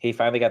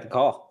finally got the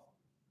call.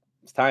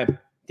 It's time.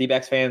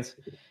 D-backs fans,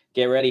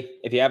 get ready.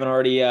 If you haven't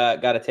already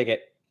got a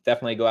ticket,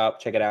 definitely go out,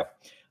 check it out.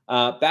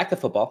 Back to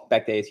football,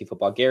 back to ASU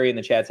football. Gary in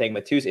the chat saying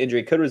Matus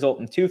injury could result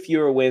in 2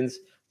 fewer wins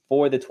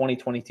for the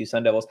 2022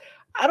 Sun Devils.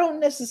 I don't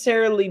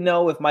necessarily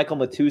know if Michael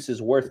Matus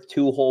is worth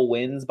 2 whole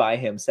wins by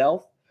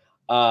himself.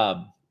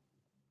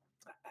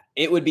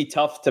 It would be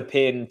tough to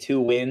pin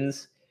 2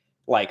 wins,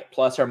 like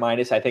plus or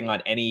minus, I think,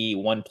 on any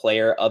one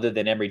player other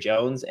than Emory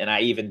Jones. And I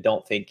even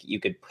don't think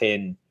you could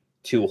pin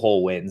 2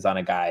 whole wins on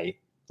a guy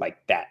like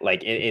that.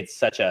 Like it's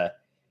such a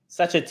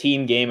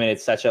team game, and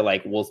it's such a,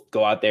 like, we'll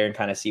go out there and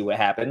kind of see what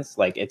happens.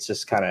 Like, it's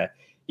just kind of,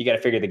 you got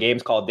to figure the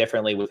game's called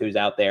differently with who's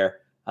out there.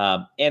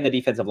 And the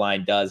defensive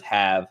line does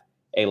have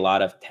a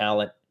lot of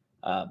talent.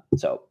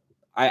 So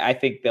I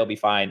think they'll be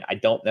fine. I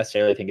don't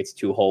necessarily think it's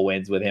 2 whole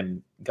wins with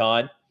him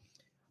gone.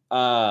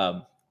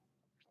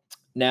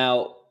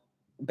 Now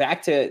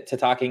back to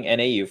talking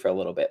NAU for a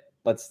little bit.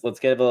 Let's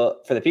get for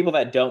the people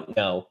that don't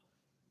know,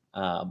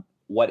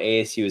 what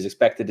ASU is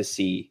expected to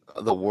see.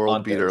 The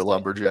world beater Thursday.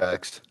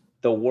 Lumberjacks.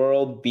 The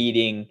world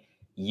beating,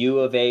 U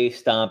of A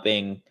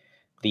stomping,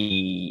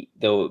 the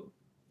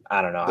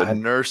I don't know. The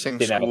nursing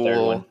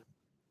school.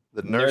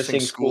 The nursing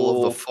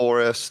school of the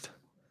forest.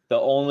 The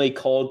only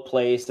cold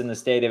place in the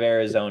state of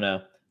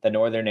Arizona, the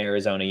Northern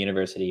Arizona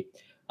University.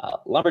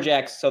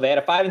 Lumberjacks, so they had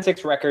a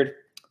 5-6 record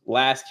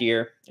last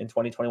year in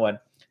 2021.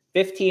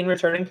 15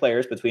 returning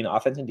players between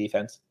offense and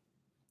defense.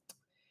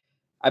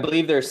 I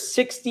believe there's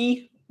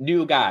 60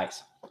 new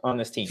guys on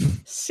this team.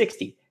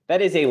 60.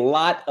 That is a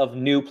lot of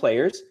new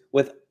players,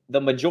 with the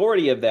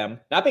majority of them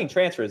not being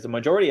transfers, the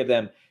majority of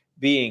them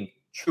being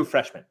true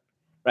freshmen,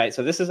 right?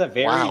 So this is a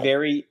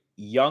very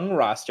young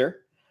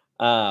roster.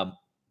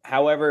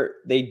 However,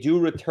 they do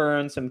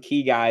return some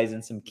key guys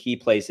in some key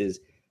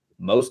places,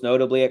 most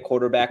notably at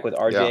quarterback with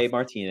RJ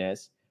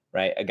Martinez,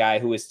 right? A guy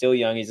who is still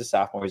young. He's a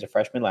sophomore. He's a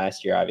freshman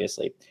last year,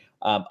 obviously.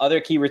 Other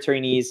key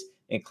returnees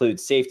include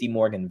safety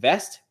Morgan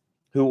Vest,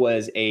 who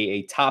was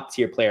a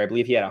top-tier player. I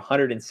believe he had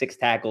 106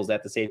 tackles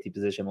at the safety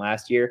position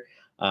last year.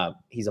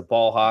 He's a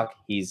ball hawk.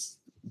 He's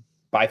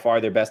by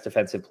far their best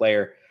defensive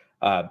player.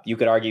 You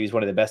could argue he's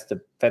one of the best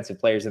defensive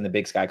players in the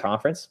Big Sky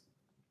Conference.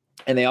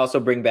 And they also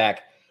bring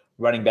back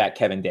running back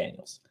Kevin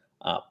Daniels.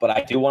 But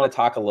I do want to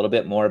talk a little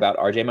bit more about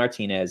RJ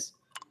Martinez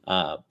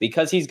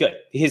because he's good.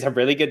 He's a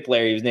really good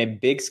player. He was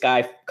named Big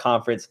Sky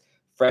Conference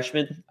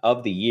Freshman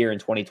of the Year in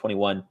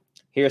 2021.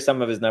 Here are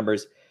some of his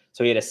numbers.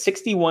 So he had a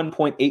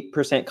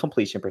 61.8%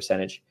 completion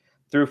percentage,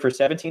 threw for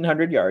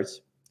 1,700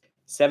 yards,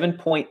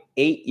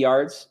 7.8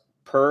 yards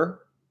per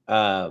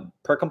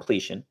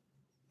completion,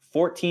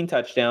 14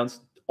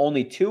 touchdowns,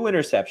 only 2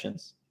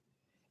 interceptions,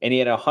 and he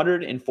had a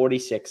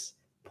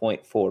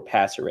 146.4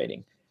 passer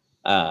rating.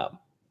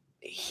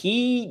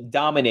 He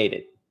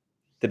dominated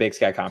the Big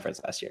Sky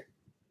Conference last year.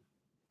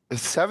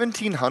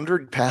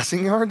 1,700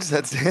 passing yards?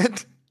 That's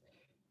it?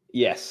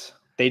 Yes.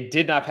 They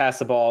did not pass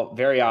the ball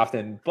very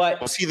often,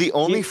 but was he the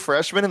only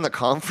freshman in the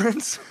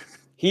conference?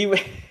 Hey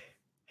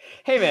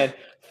man,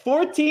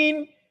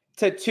 14-2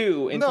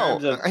 in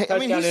terms of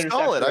touchdown interception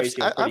solid.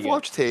 ratio. I've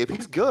watched tape.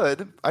 He's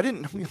good. I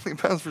didn't know he only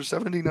passed for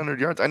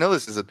 1,700 yards. I know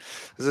this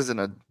isn't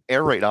an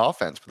air raid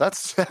offense, but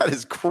that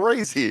is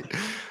crazy.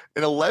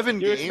 In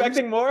 11 You're games,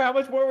 expecting more? How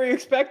much more were you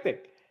expecting?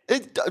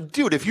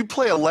 Dude, if you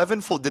play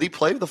 11 full, did he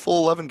play the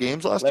full 11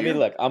 games last year? Let me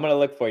look. I'm gonna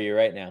look for you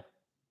right now.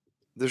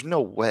 There's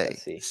no way.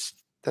 Let's see.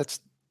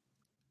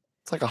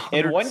 It's like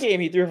 100. In one game,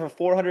 he threw for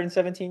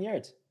 417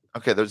 yards.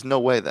 Okay, there's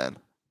no way then,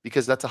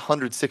 because that's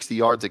 160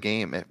 yards a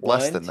game,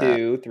 less than that. 1,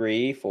 2,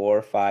 3,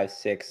 4, 5,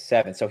 6,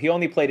 7. So he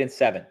only played in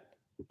 7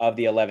 of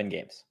the 11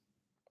 games.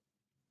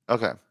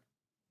 Okay,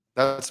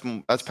 that's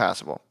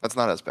passable. That's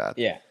not as bad.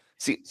 Yeah.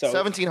 See,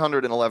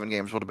 1,711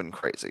 games would have been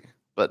crazy,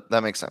 but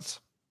that makes sense.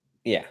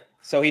 Yeah.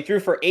 So he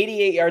threw for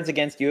 88 yards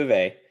against U of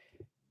A,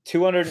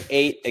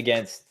 208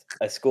 against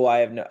a school I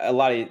have a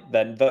lot of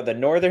the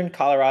Northern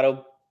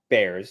Colorado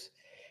Bears.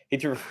 He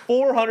threw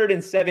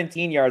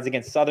 417 yards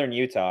against Southern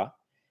Utah,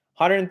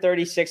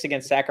 136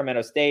 against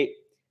Sacramento State,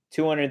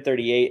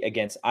 238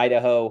 against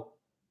Idaho,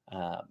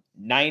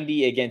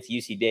 90 against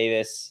UC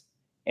Davis,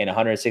 and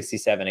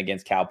 167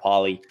 against Cal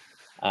Poly.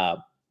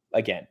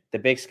 Again, the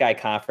Big Sky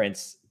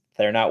Conference,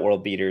 They're not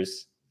world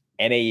beaters.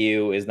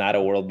 NAU is not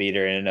a world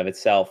beater in and of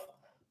itself.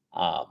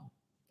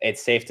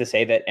 It's safe to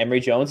say that Emory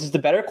Jones is the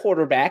better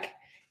quarterback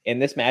in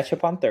this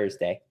matchup on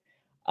Thursday.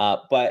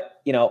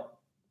 But, you know,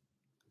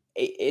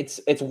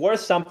 it's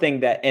worth something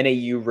that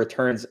NAU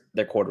returns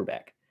their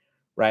quarterback,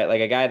 right?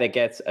 Like a guy that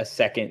gets a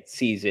second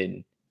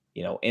season,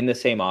 you know, in the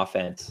same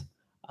offense.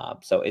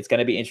 So it's going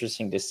to be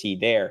interesting to see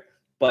there.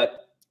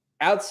 But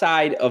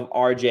outside of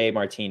RJ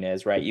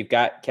Martinez, right, you've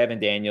got Kevin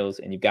Daniels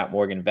and you've got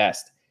Morgan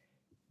Vest.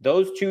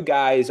 Those two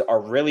guys are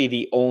really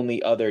the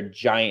only other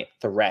giant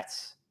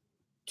threats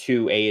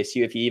to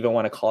ASU, if you even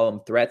want to call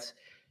them threats.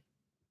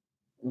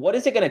 What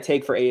is it going to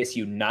take for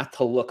ASU not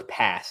to look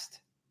past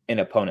an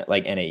opponent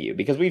like NAU?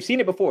 Because we've seen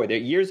it before.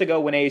 Years ago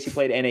when ASU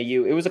played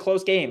NAU, it was a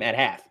close game at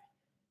half.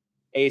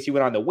 ASU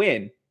went on to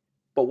win.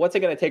 But what's it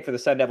going to take for the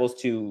Sun Devils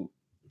to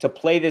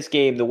play this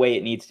game the way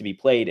it needs to be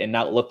played and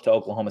not look to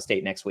Oklahoma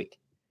State next week?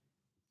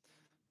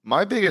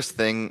 My biggest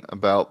thing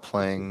about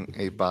playing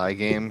a bye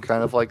game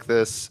kind of like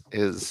this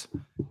is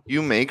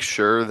you make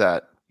sure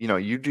that, you know,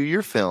 you do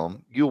your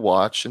film, you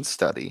watch and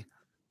study.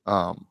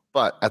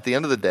 But at the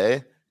end of the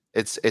day,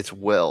 it's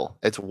will,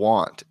 it's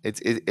want, it's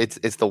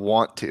the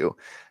want to.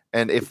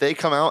 And if they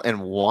come out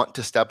and want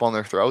to step on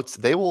their throats,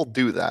 they will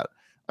do that.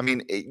 I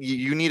mean,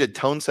 you need a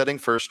tone setting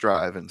first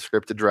drive, and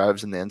scripted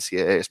drives in the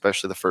NCAA,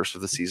 especially the first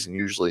of the season,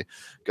 usually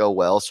go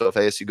well. So if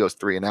ASU goes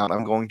 3 and out,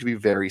 I'm going to be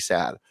very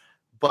sad.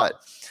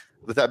 But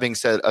with that being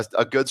said,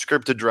 a good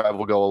scripted drive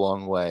will go a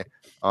long way,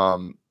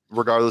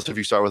 regardless if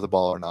you start with the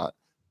ball or not.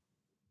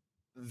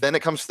 Then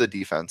it comes to the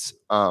defense.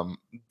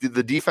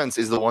 The defense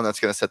is the one that's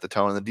going to set the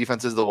tone, and the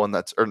defense is the one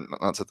that's, or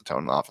not set the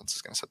tone, the offense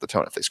is going to set the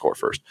tone if they score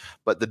first.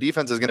 But the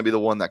defense is going to be the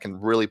one that can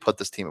really put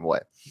this team away.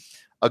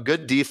 A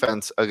good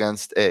defense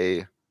against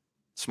a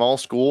small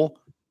school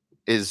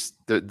is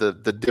the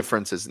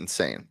difference is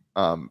insane.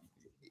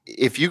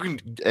 If you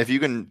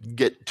can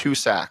get 2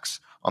 sacks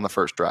on the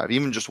first drive,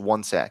 even just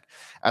 1 sack,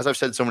 as I've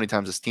said so many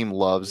times, this team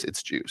loves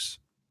its juice.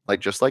 Like,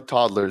 just like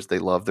toddlers, they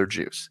love their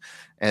juice,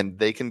 and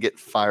they can get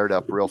fired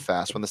up real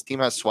fast. When this team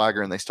has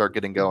swagger and they start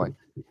getting going,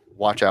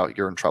 watch out,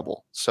 you're in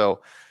trouble.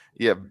 So,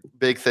 yeah,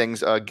 big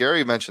things.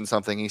 Gary mentioned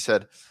something. He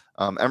said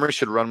Emory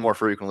should run more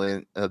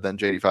frequently than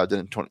JD5 did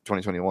in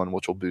 2021,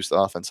 which will boost the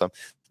offense some.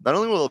 Not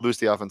only will it boost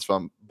the offense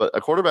some, but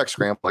a quarterback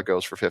scramble that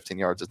goes for 15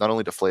 yards is not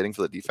only deflating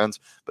for the defense,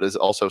 but is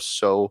also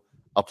so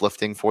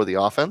uplifting for the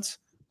offense,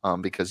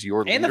 because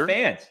your and leader, the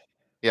fans.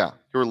 Yeah,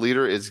 your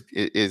leader is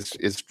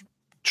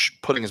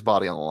putting his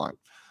body on the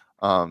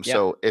line.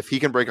 So if he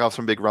can break off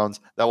some big runs,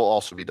 that will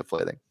also be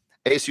deflating.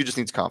 ASU just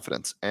needs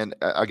confidence, and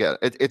again,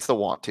 it's the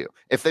want to.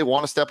 If they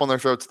want to step on their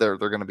throats, they're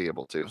going to be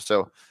able to.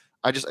 So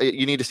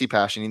you need to see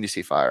passion, you need to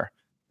see fire.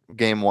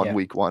 Game 1,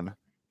 week 1,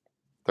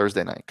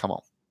 Thursday night. Come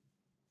on.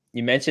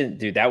 You mentioned,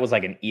 dude, that was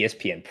like an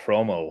ESPN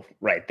promo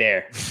right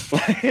there.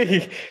 Fuck.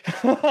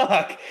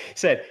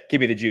 Said, give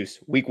me the juice.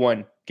 Week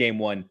 1, game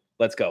 1.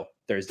 Let's go.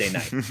 Thursday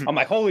night. I'm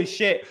like, holy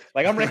shit.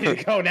 Like, I'm ready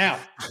to go now.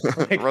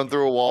 Like, run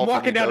through a wall. I'm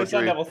walking down to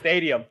Sun Devil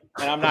Stadium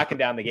and I'm knocking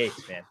down the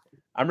gates, man.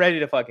 I'm ready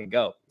to fucking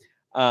go.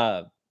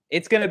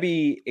 It's going to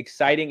be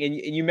exciting. And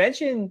you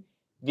mentioned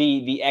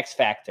the X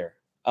factor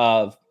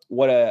of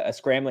what a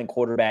scrambling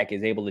quarterback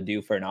is able to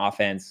do for an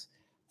offense,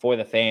 for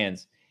the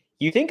fans.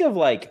 You think of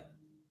like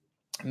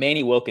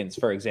Manny Wilkins,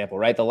 for example,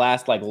 right? The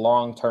last like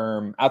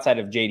long-term, outside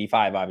of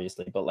JD5,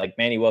 obviously, but like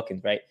Manny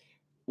Wilkins, right?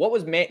 What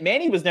was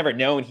Manny was never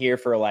known here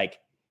for, like,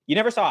 you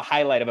never saw a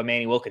highlight of a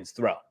Manny Wilkins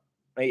throw.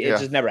 Right? It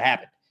just never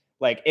happened.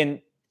 Like,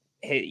 and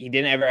he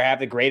didn't ever have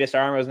the greatest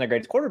arm, wasn't the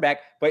greatest quarterback,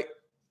 but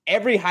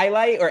every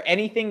highlight or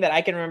anything that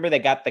I can remember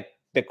that got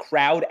the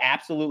crowd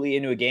absolutely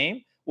into a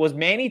game was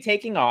Manny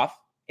taking off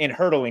and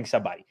hurdling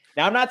somebody.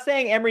 Now, I'm not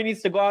saying Emory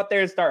needs to go out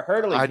there and start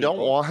hurdling people. Don't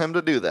want him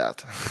to do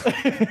that.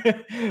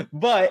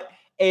 But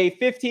a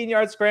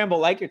 15-yard scramble,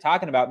 like you're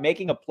talking about,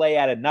 making a play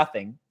out of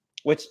nothing,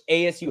 which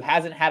ASU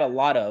hasn't had a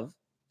lot of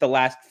the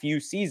last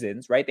few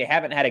seasons, right? They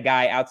haven't had a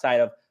guy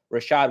outside of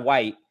Rashad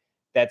White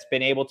that's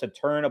been able to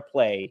turn a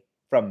play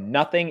from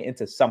nothing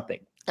into something.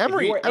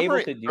 Emory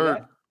able to do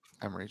that.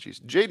 Emory, geez.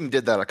 Jaden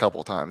did that a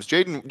couple of times.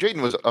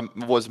 Jaden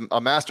was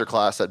a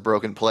masterclass at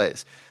broken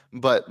plays.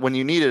 But when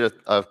you needed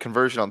a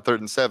conversion on 3rd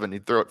and 7,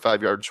 he'd throw it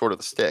 5 yards short of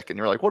the stick, and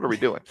you're like, "What are we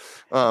doing?"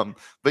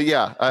 But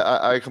yeah,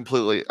 I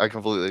completely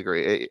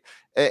agree.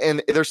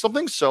 And there's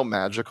something so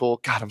magical.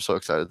 God, I'm so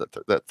excited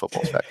that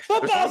football's back.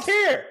 Football's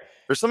here.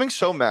 There's something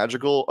so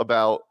magical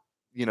about,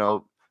 you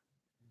know,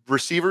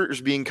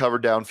 receivers being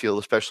covered downfield,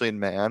 especially in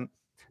man,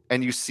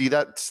 and you see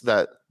that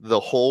the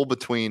hole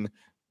between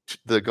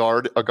a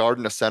guard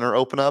and a center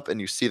open up, and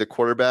you see the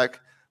quarterback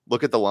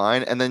look at the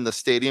line, and then the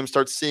stadium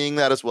starts seeing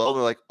that as well.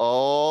 They're like,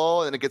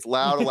 oh, and it gets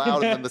loud,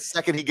 and then the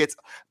second he gets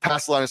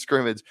past the line of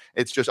scrimmage,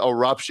 it's just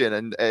eruption,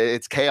 and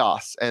it's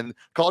chaos. And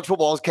college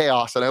football is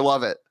chaos, and I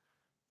love it.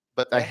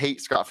 But I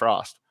hate Scott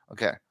Frost.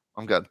 Okay,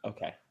 I'm good.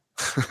 Okay.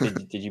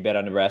 Did you bet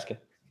on Nebraska?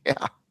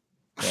 Yeah.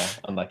 Yeah,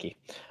 unlucky.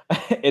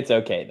 It's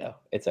okay, though.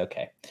 It's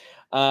okay.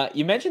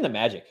 You mentioned the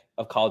magic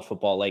of college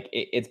football. Like,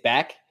 it's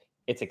back.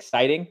 It's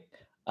exciting.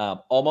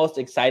 Almost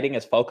exciting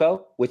as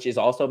Foco, which is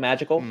also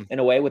magical in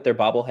a way with their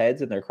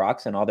bobbleheads and their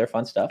Crocs and all their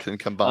fun stuff. Can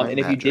combine and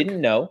if magic. you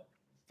didn't know,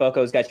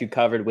 Foco's got you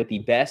covered with the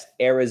best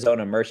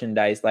Arizona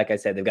merchandise. Like I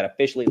said, they've got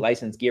officially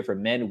licensed gear for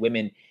men,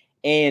 women,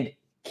 and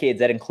kids.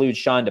 That includes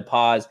Sean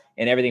DePaz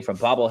and everything from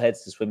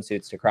bobbleheads to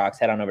swimsuits to Crocs.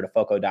 Head on over to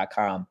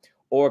Foco.com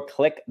or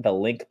click the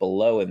link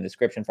below in the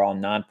description for all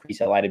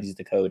non-presale items. Use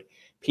the code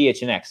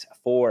PHNX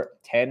for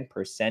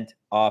 10%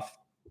 off.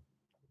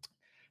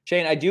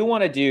 Shane, I do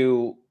want to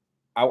do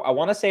I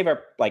want to save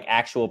our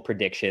actual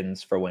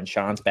predictions for when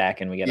Sean's back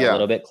and we get a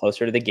little bit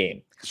closer to the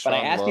game. But I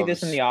asked you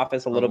this in the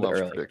office a little bit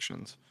earlier.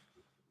 Predictions.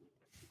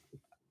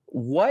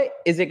 What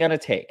is it going to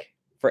take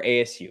for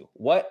ASU?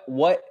 What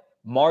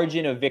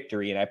margin of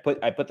victory? And I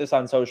put this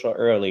on social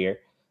earlier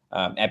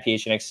at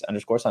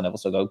PHNX_Sun Devil,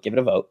 so go give it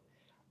a vote.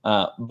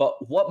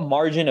 But what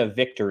margin of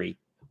victory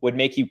would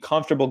make you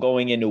comfortable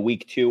going into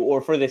week 2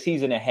 or for the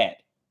season ahead?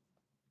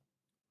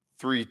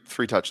 Three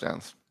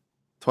touchdowns,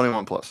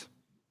 21 plus.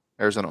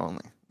 Arizona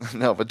only.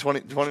 No, but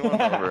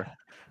 21 over.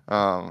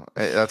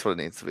 That's what it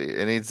needs to be.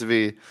 It needs to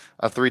be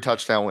a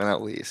 3-touchdown win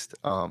at least.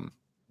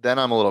 Then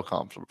I'm a little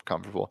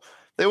comfortable.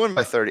 They win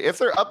by 30. If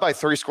they're up by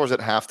 3 scores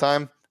at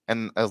halftime,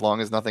 and as long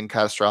as nothing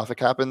catastrophic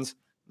happens,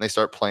 and they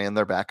start playing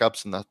their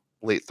backups in the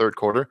late third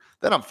quarter,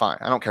 then I'm fine.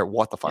 I don't care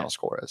what the final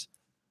score is.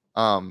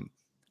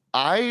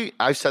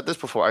 I've said this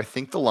before. I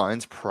think the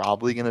line's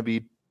probably going to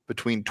be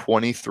between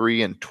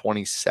 23 and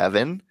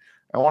 27,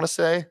 I want to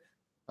say.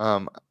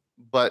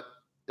 But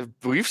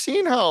we've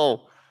seen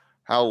how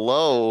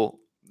low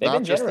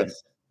not just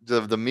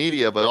the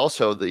media, but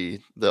also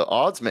the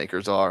odds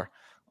makers are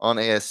on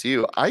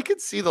ASU. I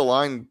could see the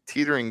line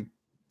teetering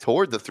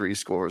toward the 3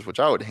 scores, which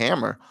I would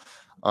hammer.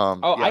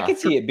 I could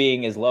see it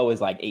being as low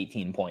as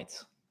 18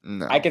 points.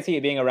 No. I could see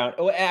it being around.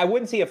 I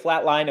wouldn't see a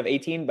flat line of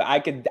 18, but I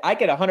could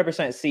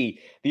 100% see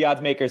the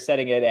odds makers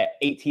setting it at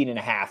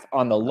 18.5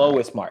 on the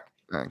lowest mark.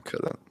 I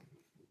couldn't.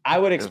 I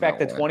would expect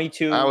the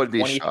 22, I would be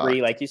 23, shocked.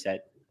 like you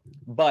said.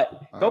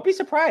 But don't be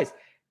surprised.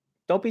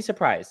 Don't be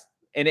surprised.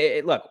 And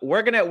look,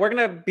 we're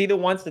gonna be the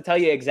ones to tell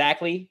you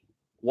exactly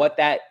what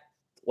that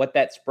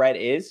spread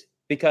is,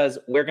 because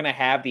we're gonna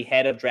have the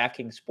head of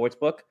DraftKings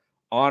Sportsbook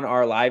on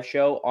our live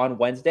show on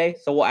Wednesday.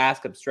 So we'll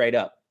ask him straight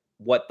up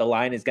what the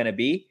line is gonna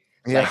be.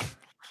 Yeah.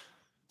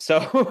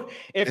 So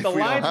if the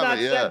line's not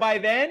set by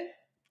then,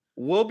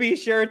 we'll be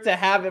sure to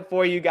have it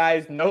for you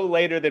guys no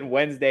later than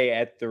Wednesday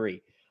at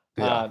 3.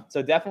 Yeah.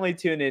 So definitely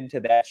tune into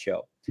that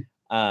show.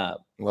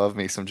 Love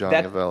me some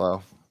Johnny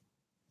Avello.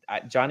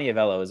 Johnny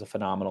Avello is a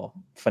phenomenal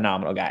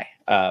guy.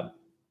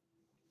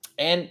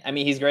 And I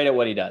mean, he's great at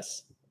what he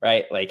does,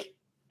 right?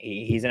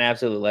 He's an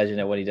absolute legend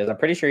at what he does. I'm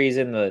pretty sure he's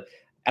in the,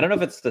 I don't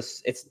know if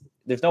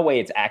there's no way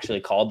it's actually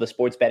called the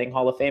Sports Betting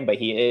Hall of Fame, but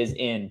he is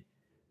in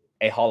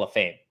a Hall of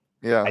Fame.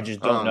 Yeah. I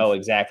just don't know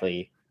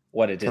exactly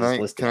what it is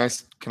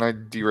listed. Can I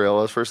derail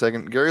us for a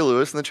second? Gary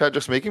Lewis in the chat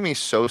just making me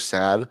so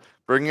sad,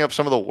 bringing up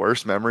some of the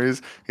worst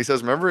memories. He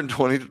says, remember in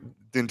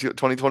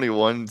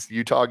 2021's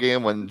Utah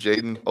game when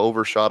Jaden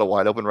overshot a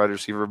wide open wide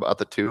receiver at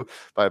the 2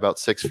 by about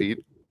 6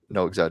 feet?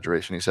 No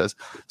exaggeration, he says.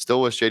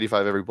 Still wish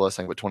JD5 every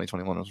blessing, but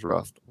 2021 was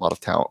rough. A lot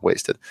of talent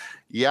wasted.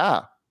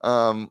 Yeah.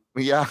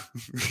 We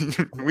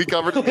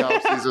covered it in the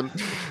offseason.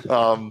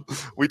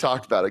 We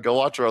talked about it. Go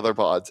watch our other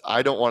pods.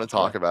 I don't want to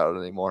talk about it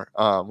anymore.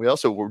 We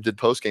also did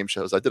post-game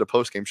shows. I did a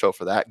post-game show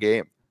for that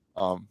game.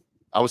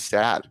 I was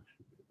sad.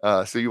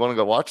 So you want to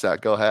go watch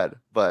that, go ahead.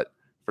 But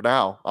for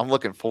now, I'm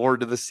looking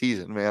forward to the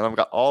season, man. I've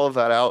got all of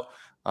that out.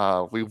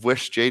 We've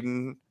wished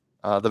Jaden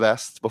the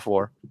best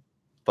before,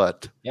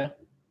 but yeah,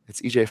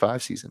 it's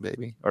EJ5 season,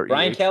 baby. Or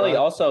Brian Kelly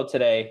also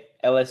today,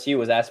 LSU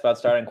was asked about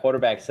starting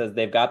quarterback. Says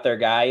they've got their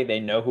guy. They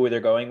know who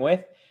they're going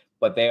with,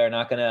 but they are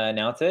not going to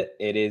announce it.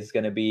 It is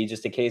going to be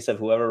just a case of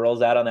whoever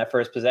rolls out on that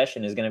first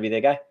possession is going to be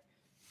the guy.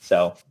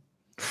 So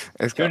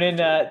tune in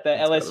the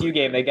LSU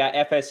game. They got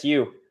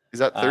FSU. Is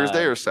that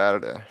Thursday or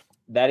Saturday?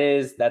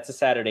 That's a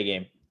Saturday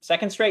game.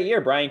 Second straight year,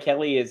 Brian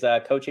Kelly is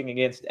coaching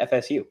against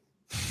FSU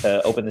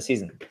to open the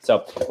season.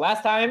 So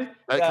last time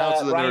that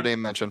counts as a Notre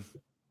Dame mention.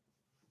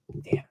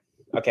 Damn.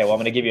 Okay, well, I'm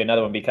going to give you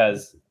another one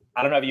because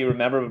I don't know if you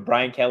remember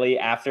Brian Kelly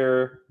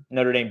after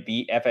Notre Dame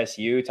beat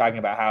FSU talking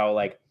about how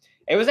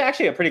it was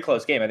actually a pretty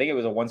close game. I think it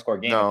was a 1-score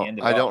game at the end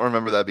of it. I don't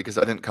remember that because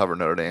I didn't cover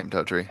Notre Dame,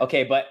 Totri.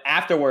 Okay, but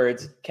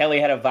afterwards, Kelly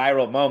had a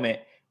viral moment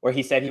where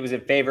he said he was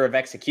in favor of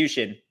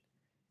execution,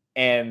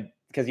 and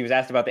because he was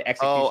asked about the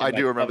execution. Oh, I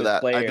do remember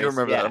that. Players. I do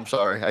remember that. I'm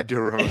sorry. I do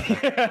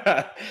remember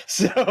that.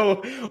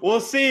 So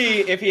we'll see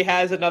if he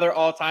has another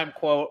all-time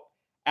quote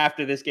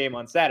after this game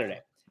on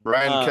Saturday.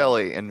 Brian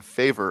Kelly in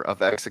favor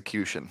of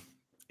execution.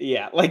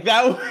 Yeah,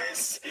 that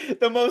was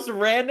the most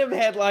random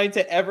headline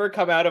to ever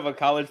come out of a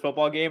college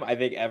football game, I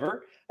think,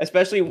 ever,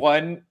 especially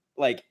one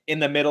in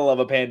the middle of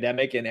a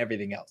pandemic and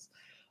everything else.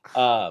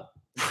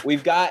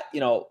 We've got,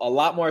 a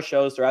lot more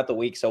shows throughout the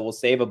week, so we'll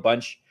save a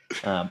bunch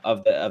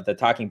of the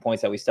talking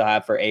points that we still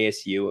have for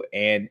ASU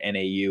and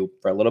NAU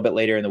for a little bit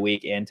later in the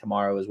week and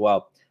tomorrow as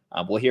well.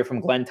 We'll hear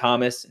from Glenn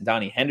Thomas and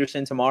Donnie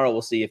Henderson tomorrow.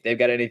 We'll see if they've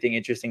got anything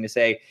interesting to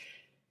say.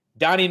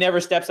 Donnie never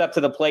steps up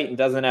to the plate and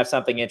doesn't have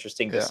something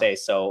interesting to say.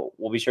 So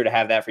we'll be sure to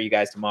have that for you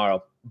guys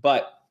tomorrow.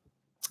 But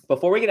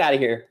before we get out of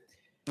here,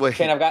 wait,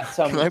 Shane, I've got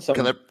some.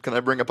 Can I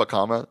bring up a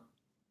comment?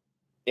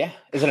 Yeah.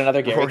 Is it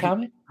another Gary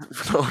comment?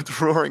 No,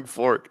 it's Roaring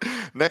Fork.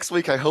 Next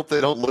week, I hope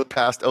they don't look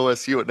past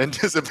OSU in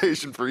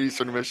anticipation for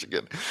Eastern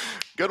Michigan.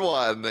 Good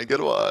one.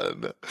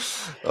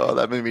 Oh,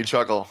 that made me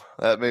chuckle.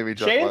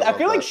 Shane, I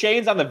feel like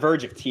Shane's on the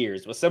verge of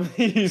tears with some of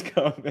these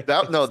comments.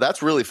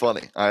 That's really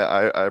funny.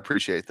 I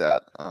appreciate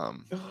that. My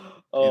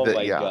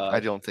God. I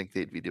don't think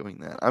they'd be doing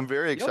that. I'm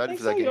very excited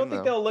for that game. You don't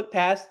think they'll look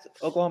past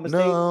Oklahoma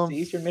State to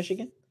Eastern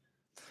Michigan?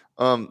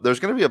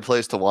 There's going to be a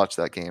place to watch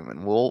that game,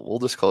 and we'll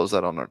disclose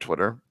that on our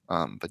Twitter.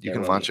 But you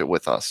can watch it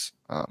with us,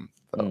 the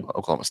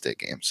Oklahoma State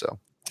game. So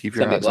keep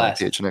your eyes on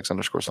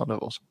PHNX_Sun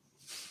Devils.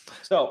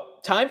 So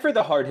time for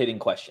the hard-hitting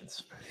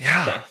questions.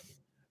 Yeah, okay.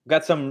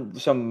 Got some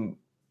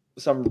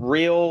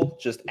real,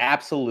 just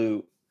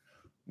absolute,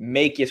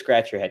 make you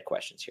scratch your head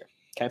questions here.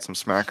 Okay, some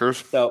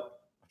smackers. So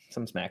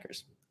some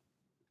smackers.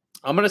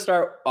 I'm going to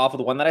start off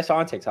with one that I saw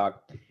on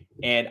TikTok,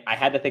 and I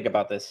had to think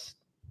about this.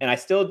 And I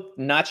still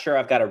not sure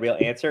I've got a real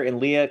answer. And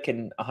Leah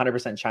can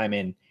 100% chime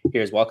in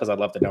here as well, because I'd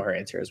love to know her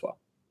answer as well.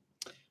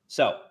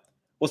 So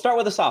we'll start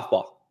with a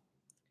softball.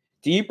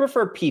 Do you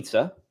prefer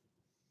pizza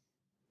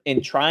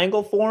in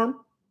triangle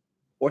form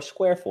or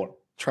square form?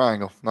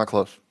 Triangle. Not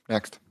close.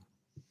 Next.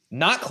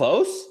 Not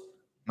close?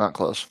 Not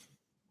close.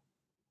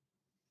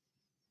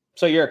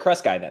 So you're a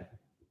crust guy then?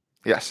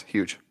 Yes.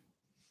 Huge.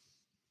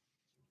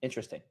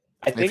 Interesting.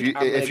 I think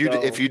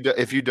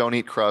if you don't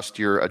eat crust,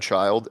 you're a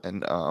child,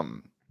 and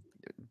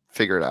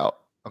figure it out.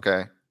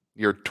 Okay.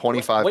 You're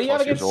 25 What do you have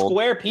plus years against old.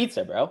 Square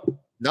pizza, bro?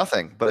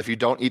 Nothing. But if you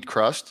don't eat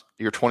crust,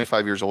 you're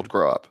 25 years old.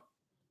 Grow up.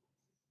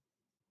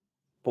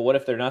 But what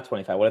if they're not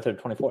 25? What if they're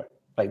 24?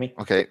 Like me?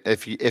 Okay.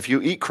 If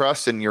you eat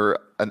crust and you're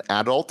an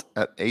adult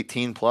at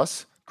 18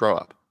 plus, grow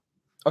up.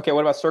 Okay.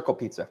 What about circle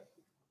pizza?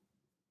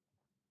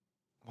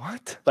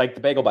 What? Like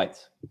the bagel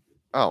bites.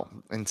 Oh,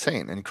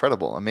 insane.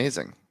 Incredible.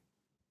 Amazing.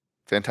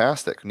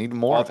 Fantastic. Need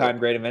more. All-time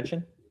great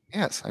invention?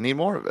 Yes. I need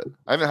more of it.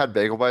 I haven't had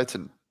bagel bites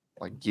in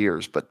like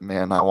years, but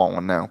man, I want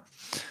one now.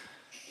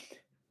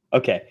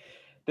 Okay.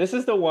 This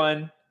is the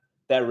one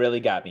that really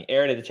got me.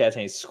 Aaron in the chat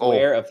saying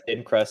square of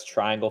thin crust,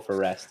 triangle for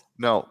rest.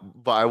 No,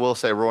 but I will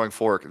say Roaring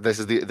Fork. This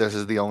is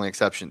the only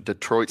exception.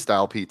 Detroit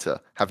style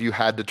pizza. Have you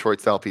had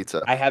Detroit style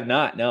pizza? I have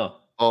not. No.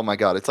 Oh my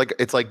God. It's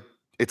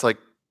like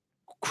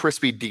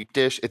crispy deep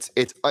dish. It's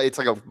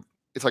like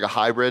a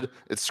hybrid.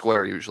 It's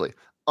square usually.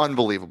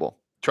 Unbelievable.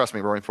 Trust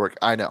me, Roaring Fork.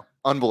 I know.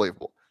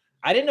 Unbelievable.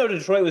 I didn't know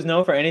Detroit was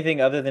known for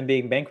anything other than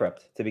being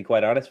bankrupt, to be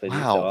quite honest with you.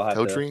 Wow,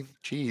 Totri?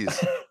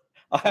 Jeez.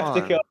 I'll have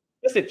to go.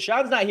 Listen,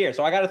 Sean's not here,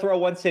 so I got to throw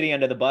one city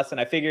under the bus, and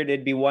I figured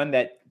it'd be one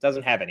that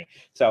doesn't have any.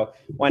 So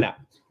why not?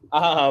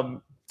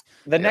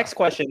 The next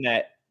question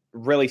that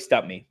really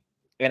stumped me,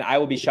 and I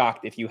will be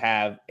shocked if you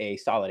have a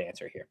solid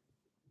answer here.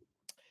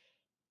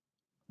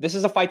 This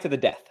is a fight to the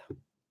death.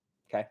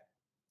 Okay.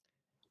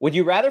 Would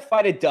you rather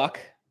fight a duck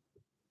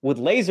with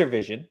laser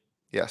vision?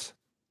 Yes.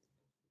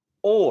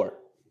 Or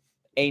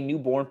a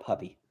newborn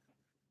puppy?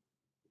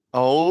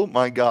 Oh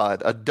my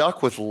God. A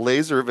duck with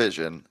laser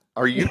vision.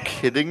 Are you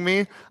kidding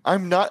me? I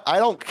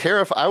don't care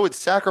if I would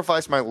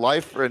sacrifice my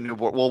life for a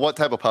newborn. Well, what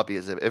type of puppy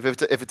is it? If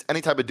it's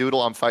any type of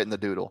doodle, I'm fighting the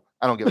doodle.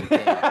 I don't give a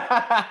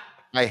damn.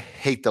 I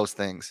hate those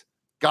things.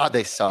 God,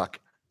 they suck.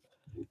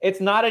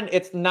 It's not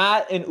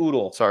an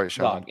oodle. Sorry,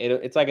 Sean. Dog.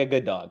 It's like a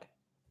good dog.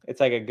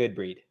 It's like a good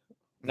breed,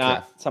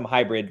 not some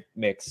hybrid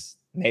mix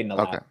made in a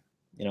lab. Okay.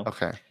 You know.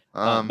 Okay.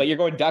 But you're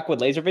going duck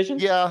with laser vision?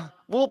 Yeah.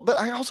 Well, but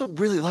I also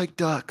really like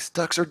ducks.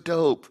 Ducks are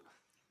dope.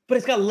 But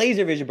it's got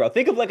laser vision, bro.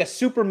 Think of like a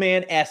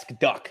Superman-esque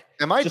duck.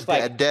 Am I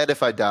dead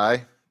if I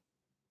die?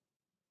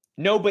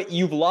 No, but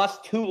you've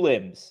lost 2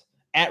 limbs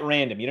at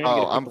random. You don't even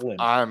get a couple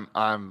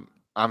limbs.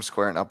 I'm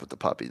squaring up with the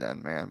puppy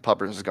then, man.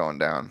 Puppers is going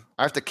down.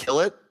 I have to kill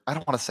it? I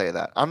don't want to say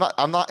that. I'm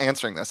not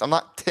answering this. I'm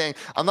not saying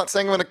I'm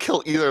going to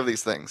kill either of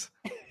these things.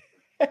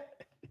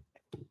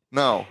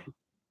 No.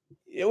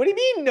 What do you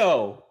mean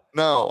no?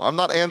 No, I'm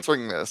not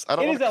answering this. I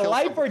don't. It is a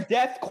life or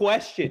death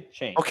question,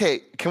 Shane. Okay,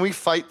 can we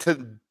fight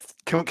to?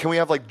 Can we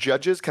have like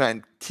judges? Can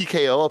I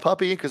TKO a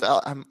puppy? Because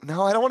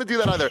no, I don't want to do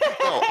that either.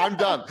 No, I'm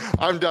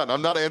done.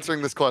 I'm not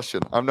answering this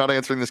question. My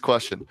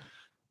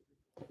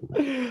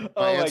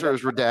answer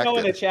is redacted. Go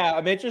in the chat.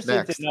 I'm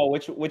interested to know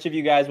which of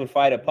you guys would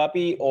fight a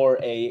puppy or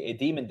a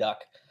demon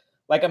duck.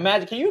 Like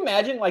can you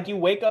imagine like you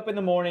wake up in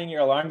the morning, your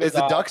alarm goes off.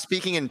 Is the duck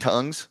speaking in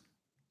tongues?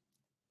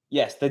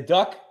 Yes, the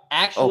duck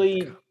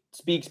actually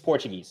speaks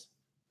Portuguese.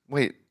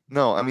 Wait,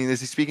 no. I mean, is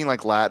he speaking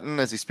like Latin?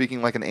 Is he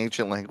speaking like an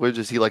ancient language?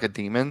 Is he like a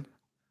demon?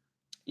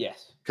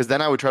 Yes. Because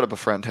then I would try to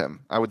befriend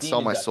him. I would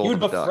sell my soul to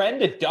the duck. You would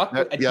befriend a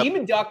duck?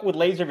 Demon duck with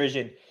laser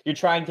vision. You're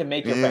trying to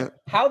make your friend.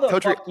 How the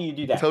fuck do you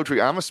do that?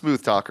 Totri, I'm a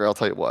smooth talker. I'll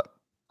tell you what.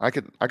 I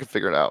could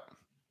figure it out.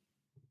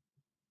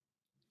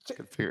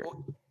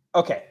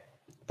 Okay.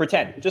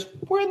 Pretend.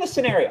 We're in this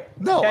scenario.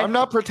 No, okay? I'm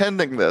not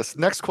pretending this.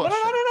 Next question.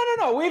 No.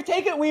 No.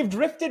 We've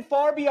drifted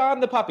far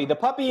beyond the puppy. The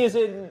puppy is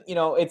in,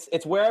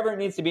 it's wherever it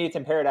needs to be. It's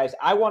in paradise.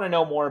 I want to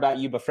know more about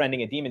you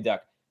befriending a demon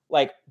duck.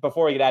 Like,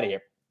 before we get out of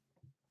here,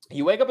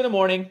 you wake up in the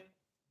morning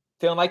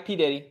feeling like P.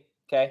 Diddy,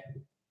 okay?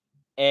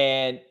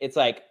 And it's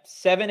like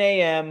 7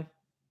 a.m.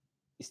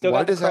 You still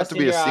got the crust in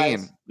your eyes. Why does it have to be a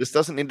scene? This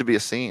doesn't need to be a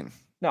scene.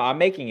 No, I'm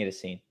making it a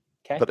scene.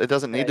 Okay. But it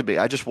doesn't need to be.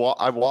 I just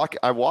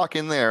walk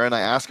in there and I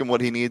ask him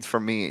what he needs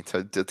from me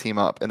to team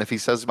up. And if he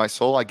says my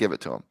soul, I give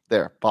it to him.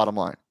 There, bottom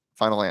line.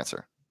 Final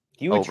answer.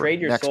 You would trade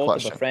your soul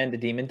to befriend a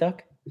demon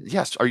duck?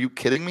 Yes. Are you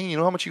kidding me? You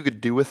know how much you could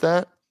do with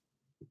that?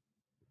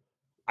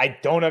 I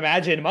don't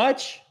imagine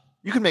much.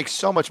 You can make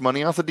so much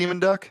money off the demon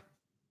duck.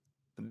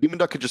 The demon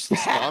duck could just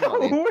spawn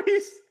money.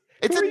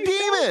 It's a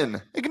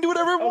demon. It can do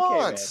whatever it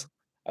wants.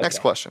 Okay. Next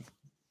question.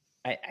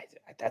 I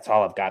that's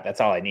all I've got.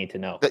 That's all I need to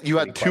know. That you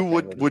had two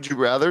would you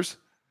rathers?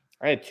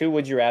 I had 2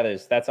 would you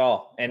rathers. That's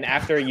all. And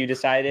after you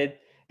decided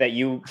that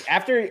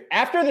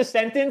after the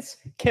sentence,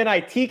 can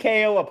I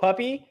TKO a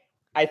puppy?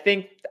 I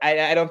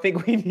don't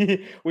think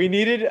we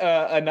needed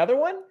another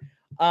one.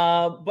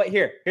 But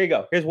here you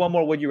go. Here's one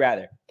more would you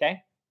rather.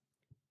 Okay.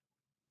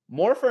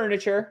 More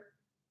furniture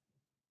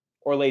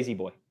or lazy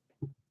boy?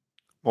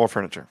 More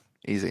furniture.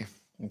 Easy.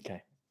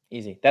 Okay.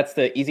 Easy. That's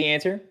the easy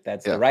answer.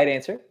 That's the right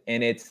answer.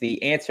 And it's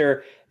the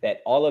answer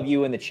that all of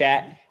you in the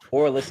chat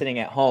or listening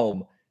at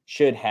home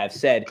should have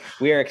said.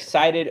 We are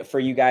excited for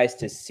you guys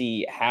to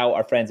see how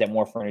our friends at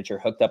More Furniture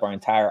hooked up our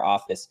entire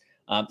office.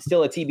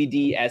 Still a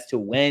TBD as to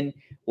when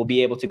we'll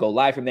be able to go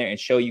live from there and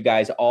show you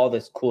guys all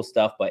this cool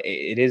stuff. But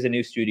it is a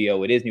new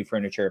studio. It is new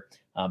furniture.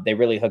 They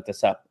really hooked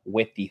us up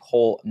with the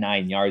whole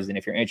 9 yards. And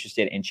if you're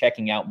interested in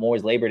checking out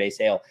Moore's Labor Day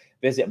sale,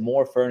 visit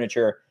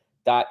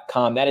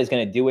morefurniture.com. That is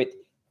going to do it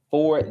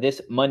for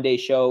this Monday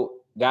show.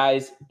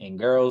 Guys and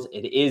girls,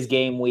 it is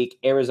game week.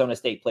 Arizona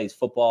State plays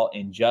football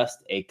in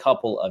just a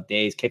couple of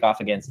days.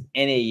 Kickoff against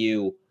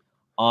NAU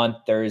on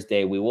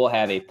Thursday. We will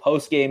have a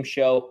post-game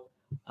show.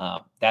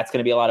 That's going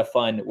to be a lot of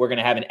fun. We're going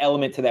to have an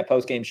element to that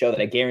post-game show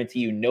that I guarantee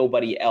you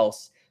nobody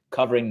else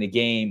covering the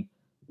game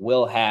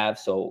will have.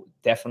 So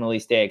definitely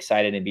stay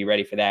excited and be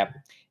ready for that.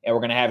 And we're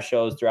going to have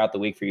shows throughout the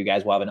week for you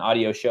guys. We'll have an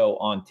audio show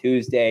on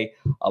Tuesday,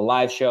 a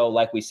live show,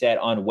 like we said,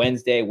 on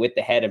Wednesday with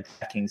the head of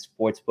DraftKings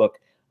Sportsbook,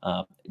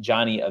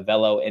 Johnny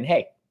Avello. And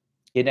hey,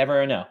 you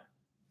never know.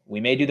 We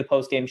may do the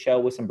post-game show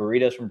with some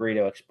burritos from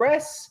Burrito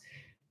Express.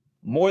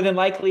 More than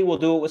likely, we'll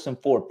do it with some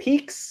Four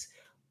Peaks.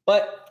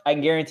 But I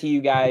can guarantee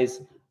you guys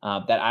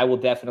that I will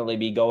definitely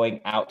be going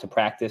out to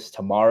practice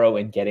tomorrow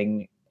and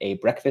getting a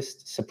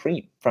breakfast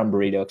supreme from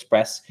Burrito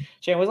Express.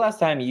 Shane, when was the last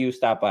time you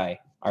stopped by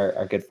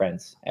our good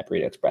friends at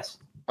Burrito Express?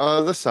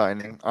 The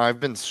signing. I've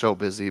been so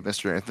busy,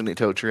 Mr. Anthony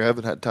Totri. I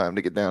haven't had time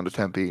to get down to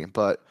Tempe,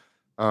 but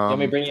you want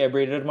me to bring you a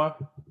burrito tomorrow?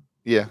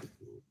 Yeah.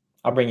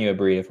 I'll bring you a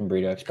burrito from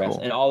Burrito Express.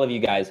 Cool. And all of you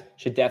guys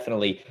should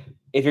definitely,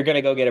 if you're going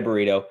to go get a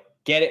burrito,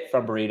 get it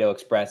from Burrito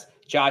Express.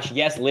 Josh,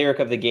 yes, lyric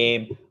of the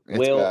game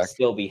will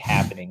still be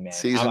happening, man.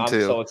 Season 2. I'm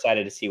so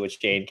excited to see what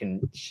Shane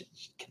can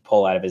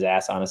pull out of his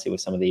ass, honestly,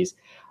 with some of these.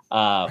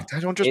 I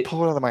don't just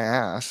pull it out of my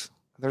ass.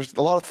 There's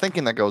a lot of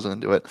thinking that goes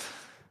into it.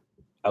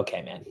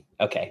 Okay, man.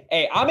 Okay.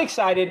 Hey, I'm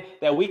excited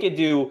that we could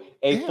do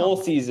a full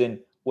season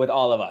with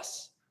all of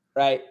us,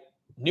 right?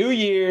 New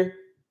year,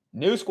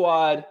 new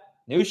squad,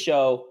 new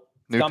show.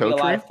 It's going to be a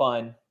lot of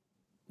fun.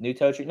 New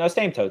Totri. No,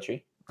 same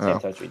Totri.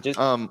 Totri. Just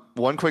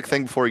one quick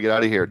thing before we get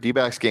out of here.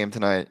 D-backs game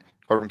tonight.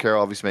 Corbin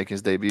Carroll obviously making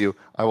his debut.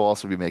 I will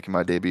also be making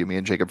my debut. Me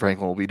and Jacob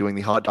Franklin will be doing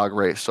the hot dog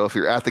race. So if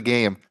you're at the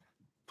game,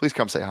 please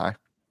come say hi.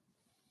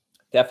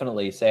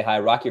 Definitely say hi.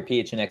 Rock your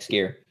PHNX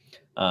gear.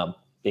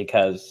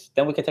 Because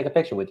then we can take a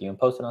picture with you and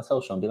post it on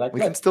social and be like,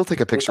 we can still take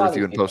a picture with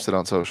you and post it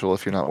on social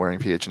if you're not wearing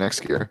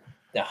PHNX gear.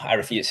 No, I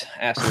refuse.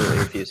 Absolutely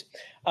refuse.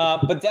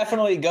 But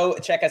definitely go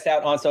check us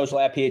out on social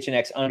at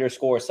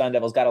PHNX_Sun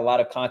Devils. Got a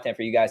lot of content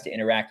for you guys to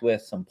interact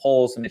with, some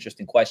polls, some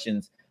interesting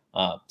questions,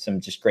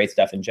 some just great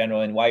stuff in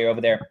general. And while you're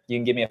over there, you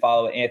can give me a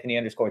follow at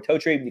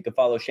Anthony_Totri. You can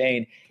follow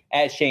Shane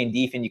at Shane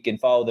Deefin. You can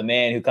follow the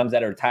man who comes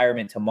out of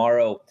retirement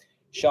tomorrow,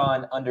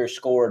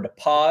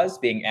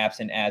 Sean_Pause, being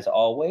absent as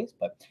always.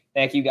 But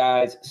thank you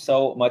guys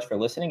so much for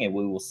listening, and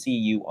we will see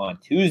you on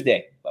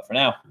Tuesday. But for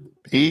now,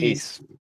 peace.